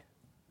today.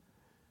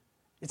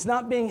 It's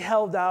not being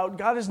held out.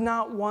 God is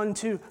not one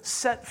to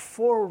set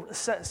forth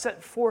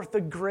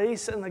the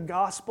grace and the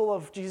gospel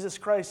of Jesus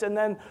Christ and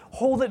then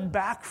hold it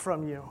back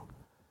from you.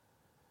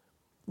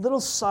 Little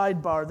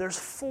sidebar. There's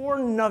 4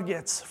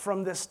 nuggets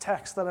from this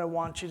text that I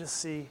want you to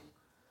see.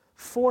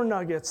 4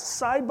 nuggets.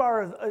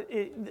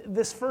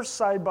 This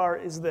first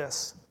sidebar is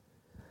this.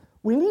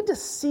 We need to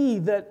see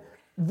that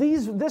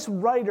this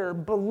writer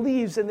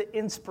believes in the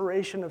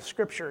inspiration of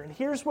Scripture. And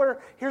here's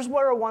where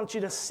I want you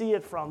to see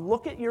it from.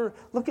 Look at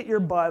your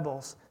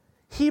Bibles.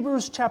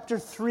 Hebrews chapter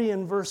 3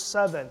 and verse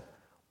 7.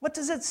 What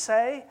does it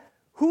say?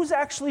 Who's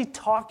actually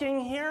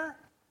talking here?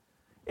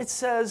 It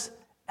says,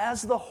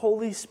 as the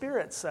Holy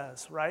Spirit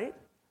says, right?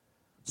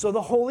 So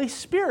the Holy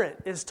Spirit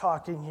is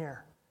talking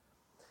here.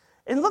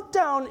 And look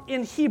down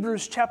in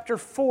Hebrews chapter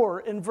 4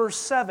 and verse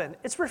 7.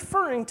 It's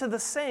referring to the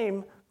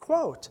same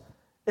quote.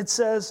 It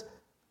says,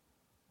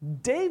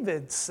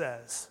 David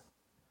says,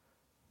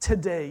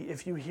 today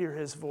if you hear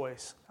his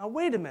voice. Now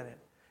wait a minute.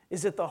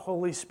 Is it the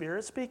Holy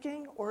Spirit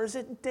speaking or is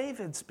it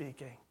David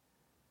speaking?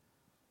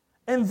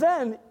 And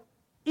then,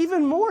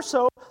 even more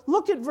so,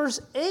 look at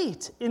verse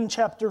 8 in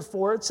chapter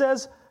 4. It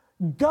says,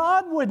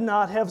 God would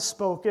not have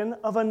spoken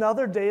of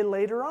another day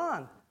later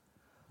on.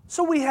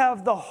 So we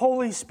have the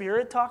Holy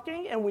Spirit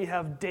talking, and we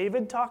have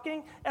David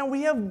talking, and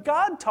we have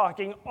God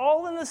talking,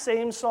 all in the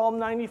same Psalm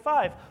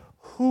 95.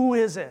 Who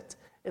is it?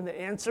 And the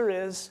answer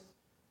is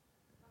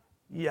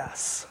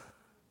yes.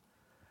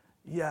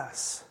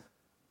 Yes.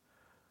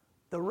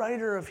 The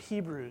writer of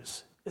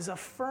Hebrews is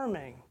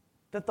affirming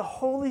that the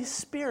Holy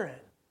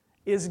Spirit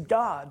is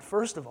God,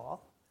 first of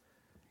all.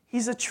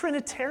 He's a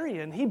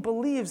Trinitarian. He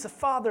believes the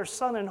Father,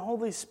 Son, and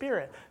Holy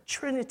Spirit.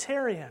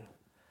 Trinitarian.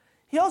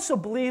 He also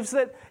believes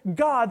that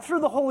God, through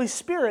the Holy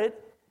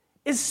Spirit,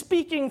 is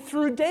speaking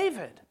through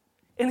David.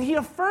 And he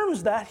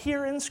affirms that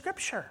here in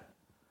Scripture.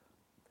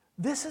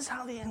 This is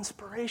how the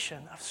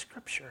inspiration of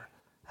Scripture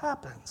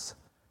happens.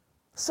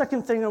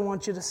 Second thing I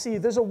want you to see,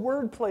 there's a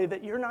word play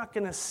that you're not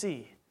going to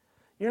see.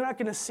 You're not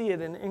going to see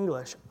it in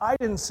English. I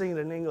didn't see it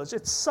in English.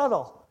 It's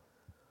subtle.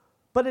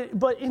 But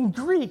in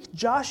Greek,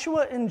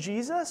 Joshua and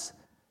Jesus,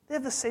 they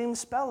have the same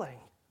spelling.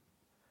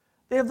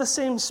 They have the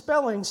same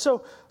spelling.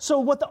 So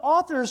what the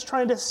author is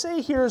trying to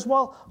say here is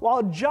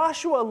while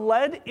Joshua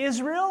led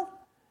Israel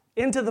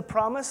into the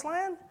promised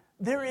land,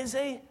 there is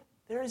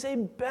a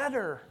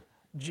better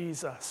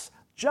Jesus.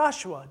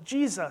 Joshua,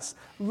 Jesus,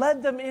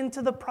 led them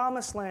into the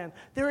promised land.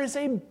 There is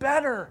a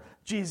better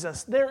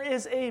Jesus. There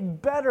is a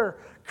better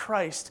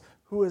Christ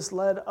who has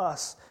led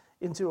us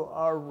into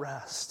our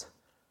rest.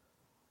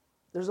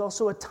 There's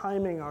also a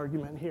timing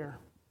argument here.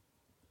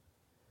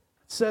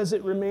 says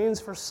it remains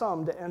for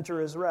some to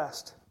enter his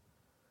rest.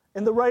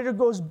 And the writer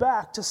goes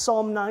back to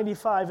Psalm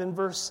 95 in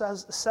verse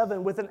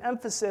 7 with an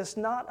emphasis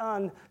not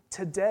on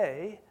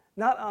today,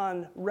 not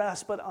on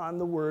rest, but on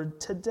the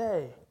word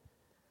today.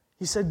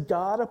 He said,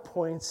 God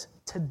appoints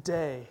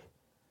today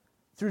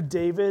through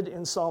David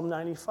in Psalm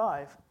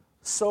 95,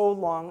 so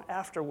long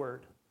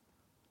afterward.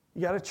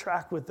 You got to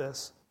track with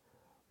this.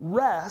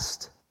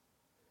 Rest,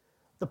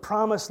 the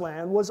promised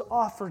land, was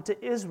offered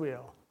to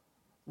Israel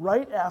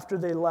right after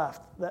they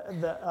left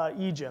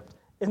Egypt.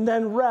 And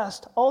then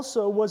rest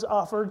also was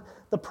offered,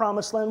 the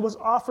promised land was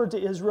offered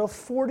to Israel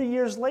 40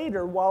 years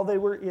later while they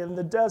were in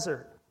the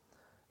desert.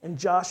 And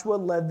Joshua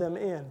led them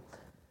in.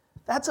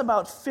 That's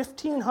about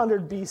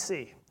 1500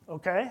 BC,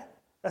 okay?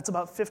 That's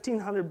about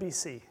 1500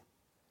 BC.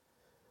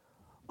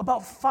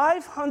 About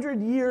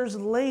 500 years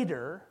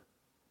later,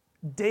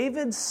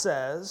 David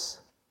says,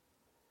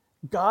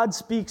 God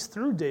speaks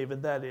through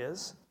David, that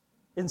is,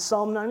 in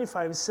Psalm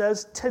 95, it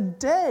says,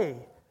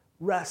 today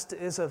rest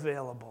is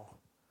available.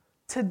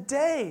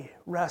 Today,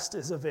 rest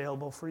is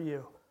available for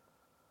you.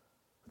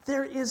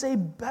 There is a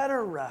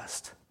better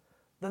rest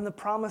than the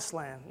promised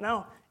land.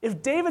 Now,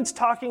 if David's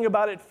talking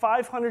about it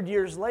 500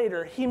 years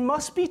later, he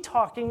must be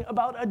talking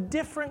about a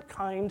different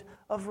kind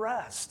of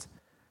rest.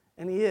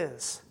 And he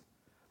is.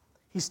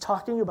 He's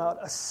talking about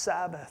a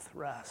Sabbath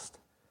rest.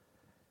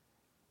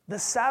 The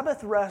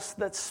Sabbath rest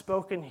that's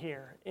spoken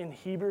here in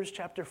Hebrews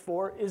chapter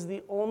 4 is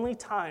the only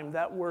time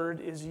that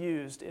word is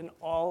used in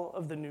all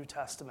of the New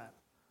Testament.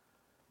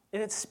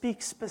 And it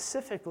speaks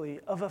specifically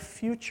of a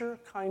future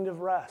kind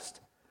of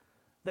rest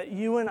that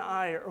you and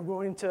I are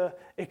going to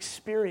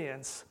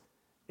experience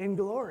in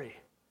glory.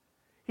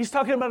 He's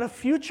talking about a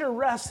future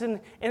rest,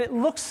 and it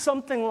looks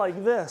something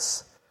like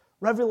this.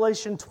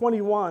 Revelation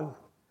 21.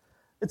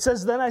 It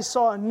says, then I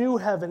saw a new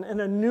heaven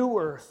and a new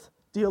earth.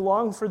 Do you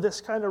long for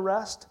this kind of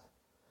rest?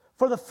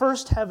 For the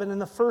first heaven and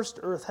the first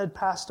earth had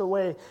passed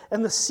away,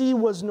 and the sea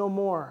was no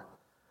more.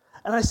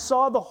 And I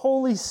saw the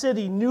holy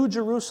city, New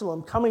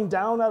Jerusalem, coming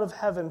down out of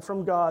heaven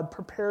from God,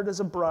 prepared as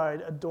a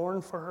bride,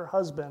 adorned for her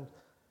husband.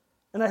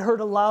 And I heard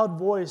a loud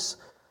voice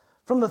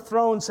from the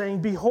throne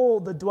saying,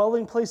 behold, the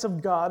dwelling place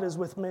of God is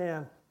with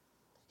man.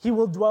 He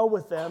will dwell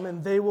with them,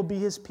 and they will be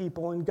his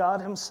people, and God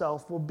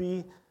himself will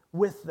be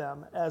with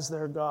them as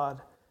their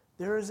God.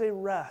 There is a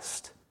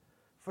rest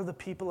for the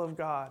people of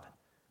God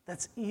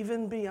that's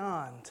even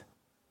beyond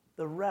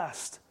the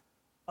rest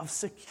of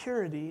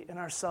security in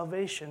our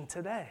salvation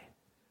today.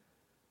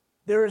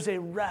 There is a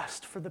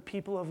rest for the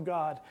people of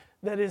God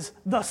that is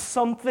the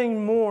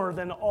something more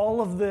than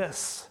all of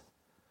this.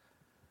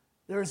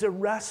 There is a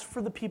rest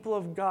for the people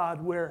of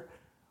God where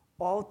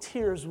all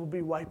tears will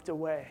be wiped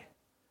away,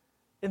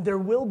 and there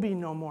will be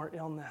no more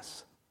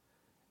illness,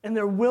 and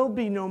there will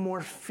be no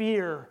more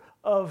fear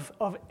of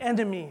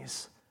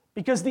enemies,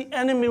 because the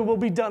enemy will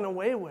be done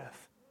away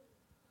with.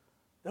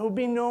 There will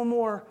be no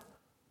more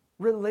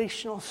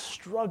relational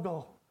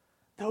struggle.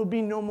 There will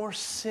be no more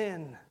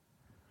sin.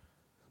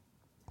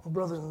 Well,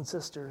 brothers and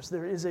sisters,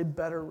 there is a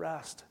better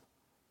rest.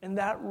 And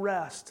that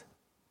rest,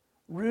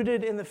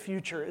 rooted in the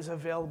future, is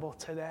available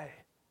today.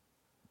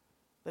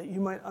 That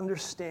you might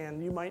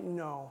understand, you might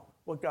know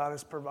what God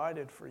has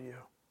provided for you.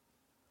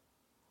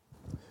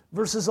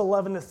 Verses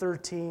 11 to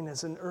 13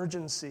 is an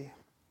urgency.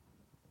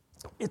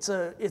 It's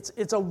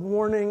a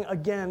warning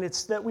again.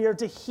 It's that we are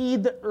to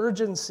heed the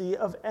urgency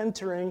of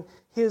entering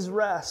his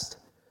rest.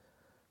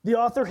 The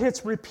author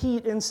hits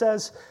repeat and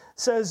says,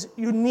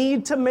 you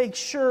need to make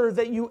sure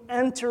that you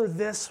enter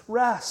this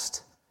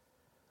rest.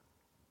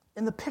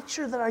 And the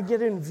picture that I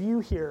get in view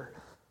here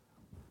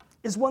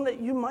is one that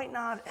you might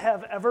not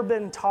have ever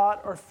been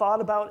taught or thought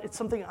about. It's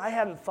something I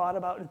hadn't thought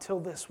about until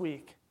this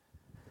week.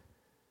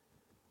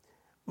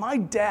 My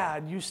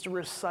dad used to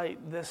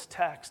recite this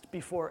text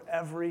before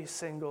every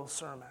single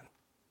sermon.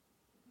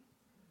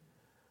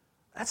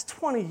 That's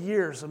 20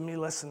 years of me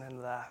listening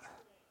to that.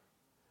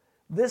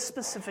 This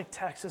specific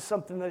text is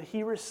something that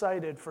he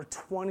recited for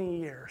 20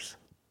 years.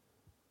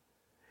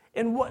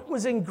 And what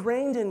was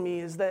ingrained in me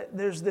is that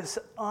there's this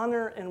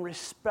honor and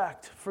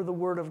respect for the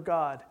Word of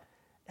God.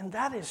 And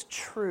that is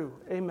true,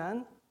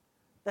 amen?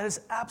 That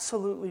is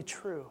absolutely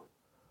true.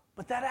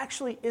 But that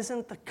actually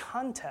isn't the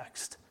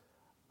context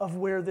of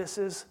where this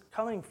is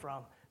coming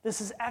from. This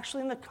is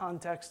actually in the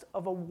context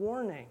of a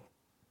warning.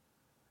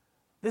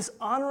 This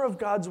honor of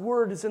God's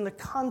Word is in the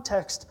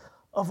context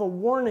of a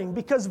warning,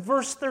 because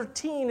verse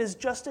 13 is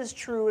just as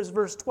true as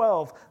verse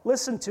 12.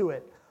 Listen to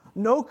it.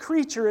 No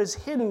creature is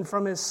hidden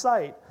from his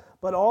sight,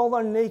 but all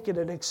are naked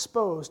and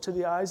exposed to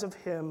the eyes of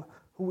him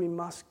who we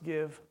must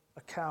give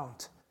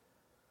account.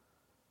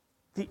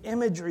 The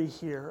imagery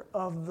here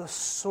of the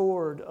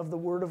sword of the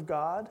Word of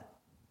God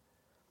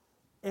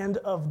and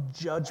of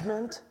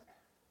judgment,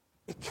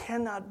 it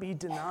cannot be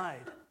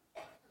denied.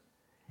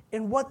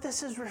 And what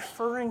this is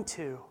referring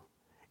to,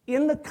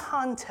 in the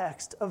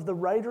context of the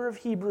writer of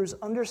Hebrews'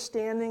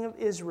 understanding of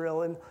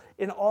Israel and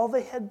in all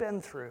they had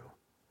been through,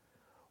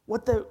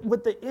 what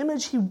the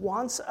image he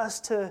wants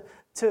us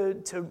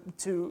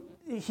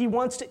he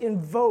wants to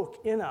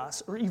invoke in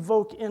us, or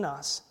evoke in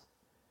us,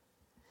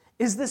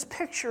 is this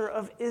picture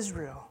of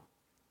Israel,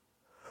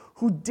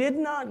 who did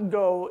not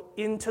go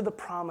into the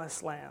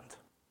promised land,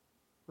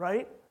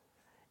 right?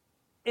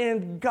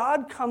 And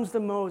God comes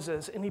to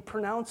Moses and he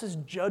pronounces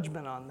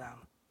judgment on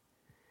them.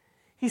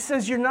 He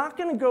says, you're not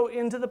going to go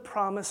into the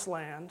promised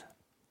land.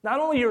 Not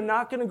only you're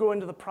not going to go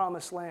into the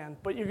promised land,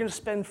 but you're going to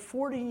spend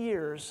 40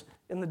 years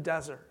in the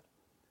desert.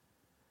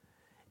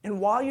 And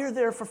while you're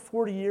there for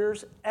 40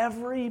 years,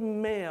 every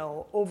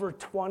male over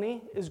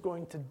 20 is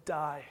going to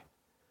die.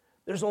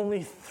 There's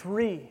only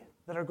 3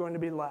 that are going to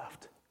be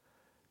left: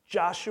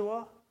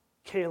 Joshua,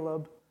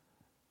 Caleb,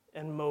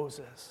 and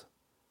Moses.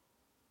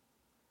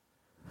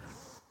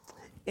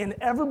 And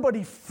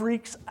everybody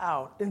freaks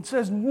out and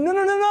says,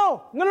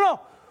 no.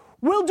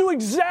 We'll do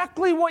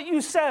exactly what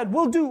you said.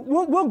 We'll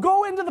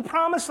go into the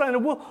promised land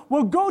and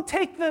we'll go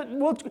take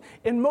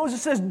and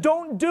Moses says,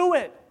 don't do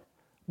it.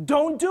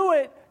 Don't do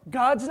it.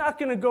 God's not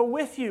going to go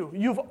with you.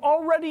 You've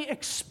already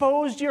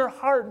exposed your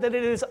heart that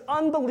it is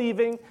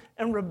unbelieving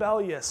and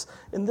rebellious.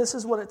 And this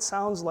is what it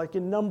sounds like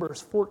in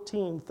Numbers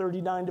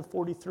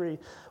 14:39-43.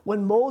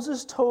 When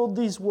Moses told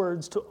these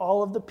words to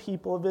all of the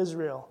people of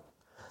Israel,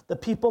 the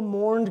people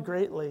mourned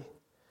greatly.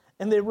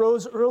 And they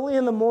rose early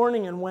in the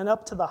morning and went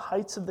up to the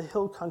heights of the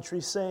hill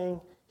country,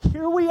 saying,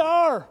 here we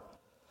are.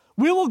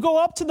 We will go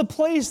up to the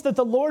place that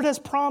the Lord has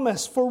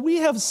promised, for we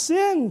have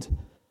sinned.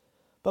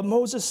 But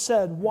Moses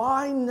said,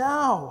 why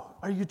now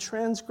are you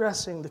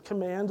transgressing the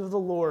command of the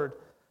Lord,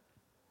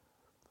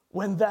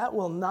 when that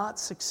will not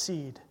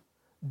succeed?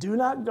 Do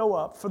not go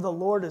up, for the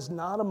Lord is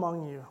not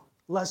among you,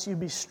 lest you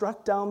be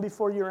struck down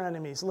before your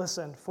enemies.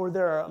 Listen, for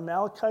there are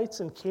Amalekites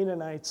and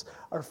Canaanites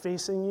are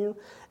facing you,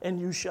 and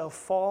you shall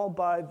fall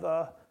by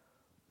the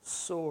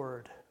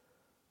sword.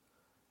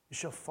 You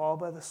shall fall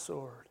by the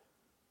sword.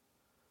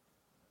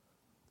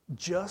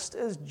 Just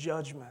as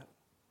judgment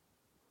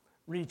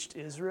reached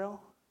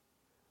Israel,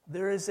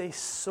 there is a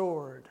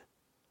sword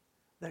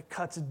that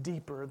cuts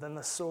deeper than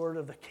the sword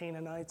of the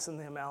Canaanites and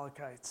the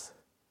Amalekites.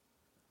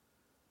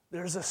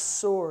 There's a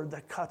sword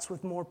that cuts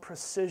with more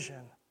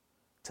precision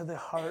to the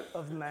heart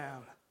of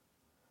man.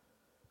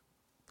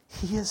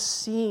 He has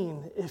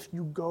seen if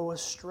you go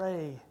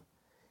astray.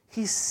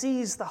 He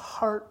sees the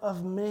heart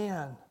of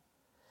man.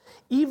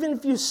 Even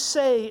if you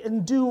say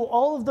and do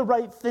all of the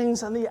right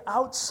things on the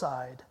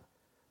outside,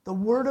 the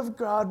Word of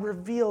God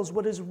reveals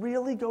what is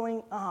really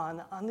going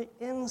on the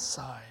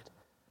inside.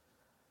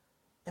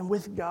 And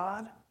with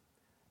God,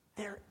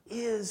 there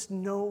is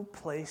no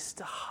place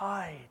to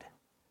hide.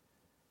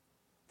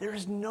 There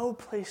is no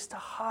place to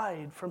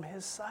hide from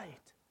His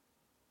sight.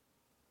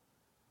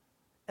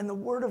 And the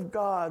Word of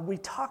God, we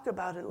talk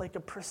about it like a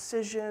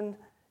precision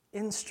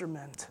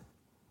instrument,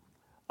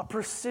 a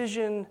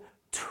precision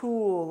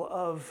tool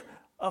of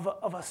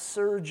a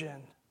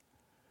surgeon.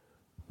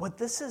 What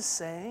this is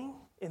saying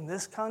in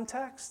this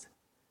context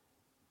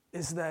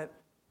is that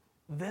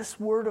this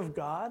Word of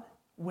God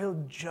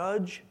will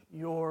judge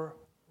your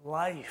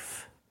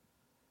life.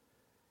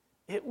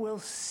 It will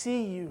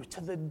see you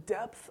to the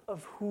depth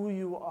of who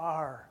you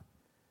are.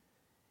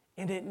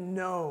 And it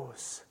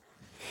knows,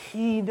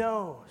 He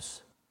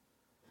knows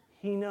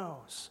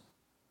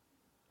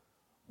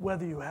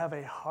whether you have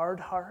a hard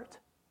heart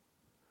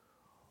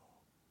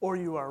or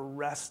you are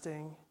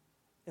resting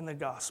in the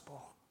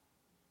gospel.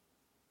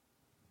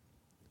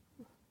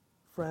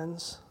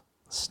 Friends,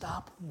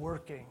 stop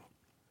working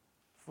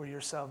for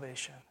your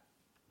salvation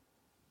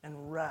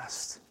and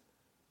rest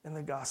in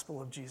the gospel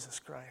of Jesus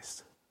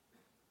Christ.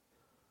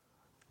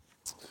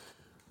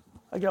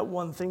 I got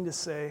one thing to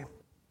say.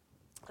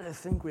 I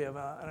think we have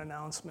an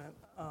announcement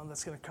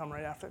that's going to come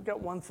right after. I've got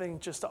one thing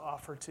just to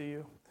offer to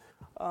you.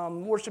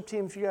 Worship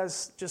team, if you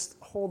guys just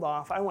hold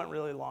off. I went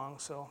really long,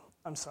 so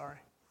I'm sorry.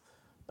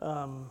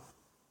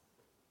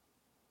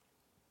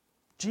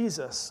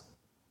 Jesus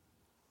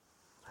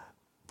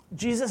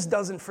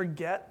doesn't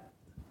forget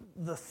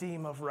the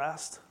theme of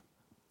rest.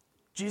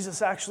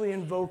 Jesus actually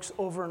invokes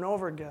over and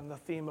over again the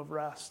theme of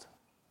rest.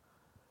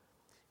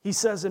 He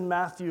says in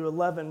Matthew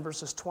 11,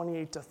 verses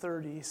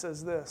 28-30, he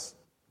says this,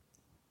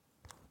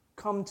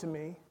 "Come to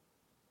me,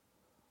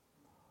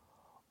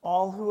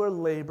 all who are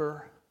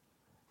labor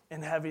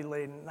and heavy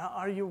laden." Now,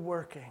 are you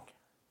working?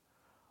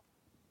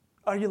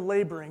 Are you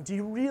laboring? Do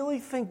you really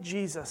think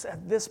Jesus,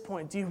 at this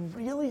point, do you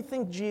really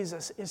think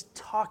Jesus is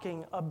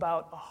talking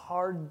about a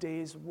hard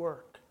day's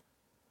work?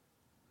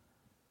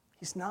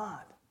 He's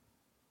not.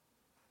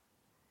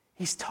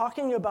 He's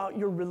talking about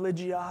your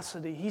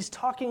religiosity. He's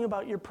talking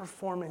about your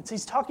performance.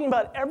 He's talking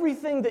about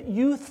everything that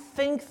you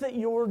think that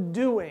you're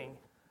doing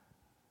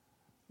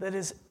that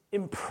is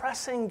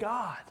impressing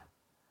God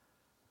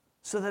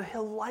so that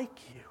He'll like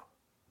you.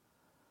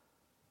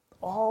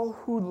 All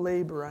who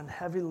labor and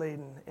heavy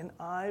laden, and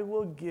I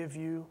will give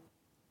you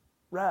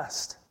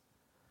rest.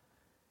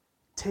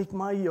 Take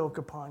my yoke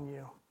upon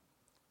you.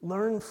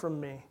 Learn from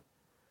me,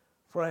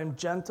 for I am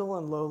gentle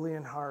and lowly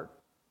in heart,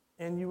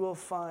 and you will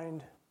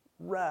find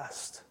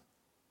rest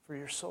for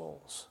your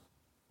souls.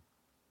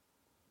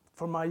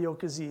 For my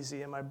yoke is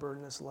easy and my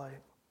burden is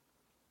light.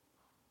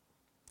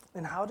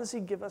 And how does He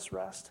give us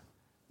rest?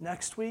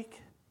 Next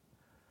week,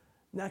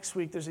 Next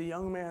week, there's a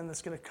young man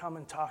that's going to come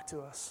and talk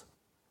to us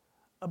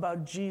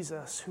about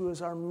Jesus, who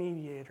is our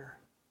mediator.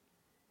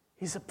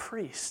 He's a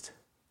priest.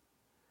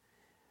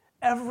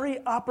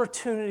 Every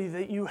opportunity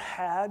that you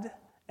had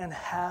and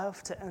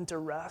have to enter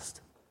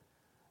rest,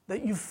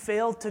 that you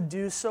failed to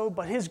do so,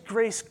 but his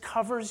grace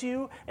covers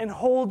you and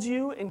holds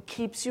you and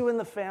keeps you in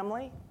the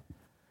family,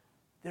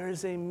 there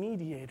is a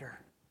mediator.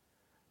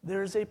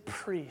 There is a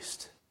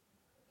priest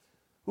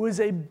who is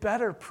a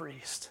better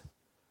priest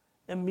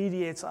and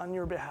mediates on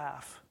your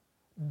behalf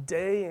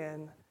day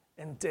in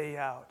and day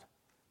out,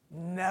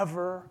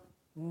 never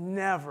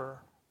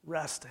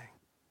resting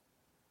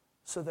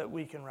so that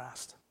we can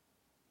rest.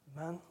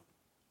 Amen?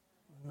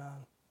 Amen.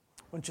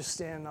 Why don't you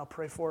stand and I'll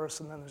pray for us,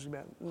 and then there's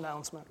going to be an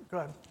announcement. Go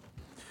ahead.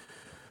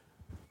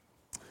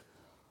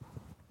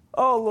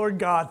 Oh, Lord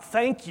God,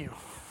 thank you.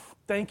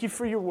 Thank you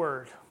for your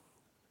word.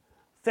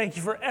 Thank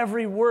you for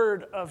every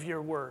word of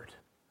your word.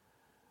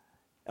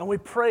 And we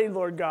pray,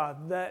 Lord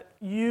God, that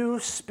you,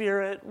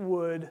 Spirit,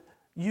 would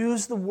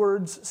use the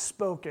words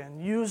spoken,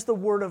 use the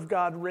word of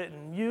God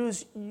written,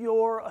 use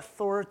your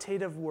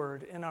authoritative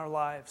word in our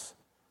lives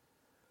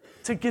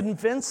to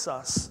convince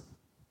us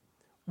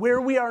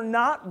where we are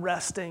not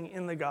resting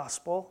in the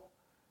gospel,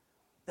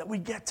 that we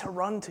get to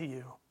run to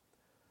you,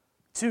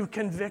 to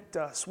convict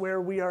us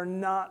where we are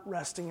not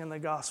resting in the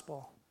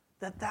gospel,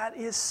 that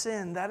is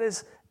sin, that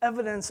is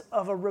evidence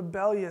of a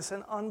rebellious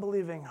and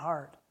unbelieving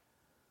heart.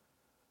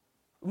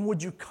 And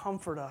would you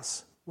comfort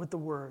us with the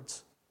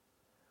words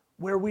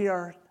where we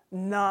are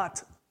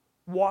not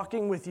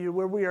walking with you,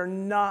 where we are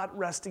not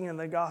resting in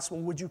the gospel?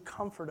 Would you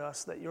comfort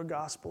us that your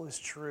gospel is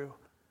true,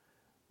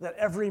 that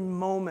every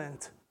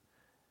moment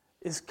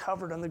is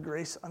covered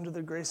under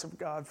the grace of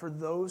God for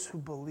those who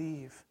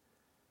believe,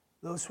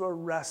 those who are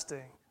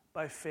resting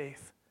by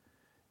faith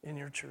in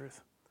your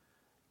truth.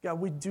 God,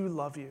 we do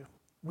love you.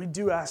 We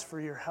do ask for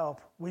your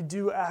help. We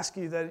do ask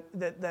you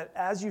that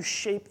as you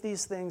shape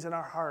these things in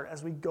our heart,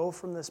 as we go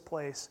from this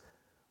place,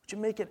 would you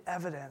make it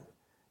evident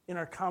in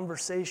our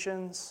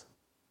conversations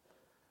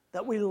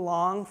that we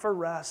long for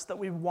rest, that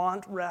we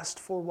want rest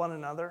for one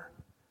another,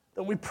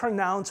 that we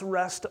pronounce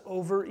rest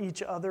over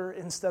each other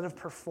instead of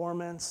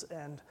performance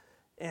and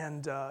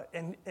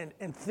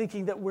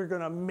thinking that we're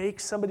going to make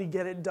somebody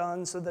get it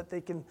done so that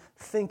they can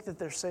think that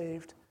they're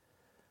saved.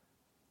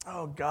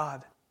 Oh,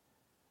 God,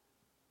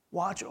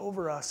 watch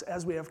over us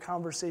as we have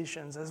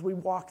conversations, as we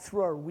walk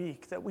through our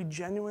week, that we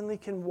genuinely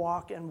can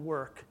walk and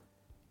work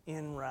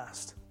in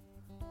rest.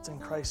 It's in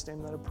Christ's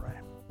name that I pray.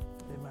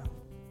 Amen.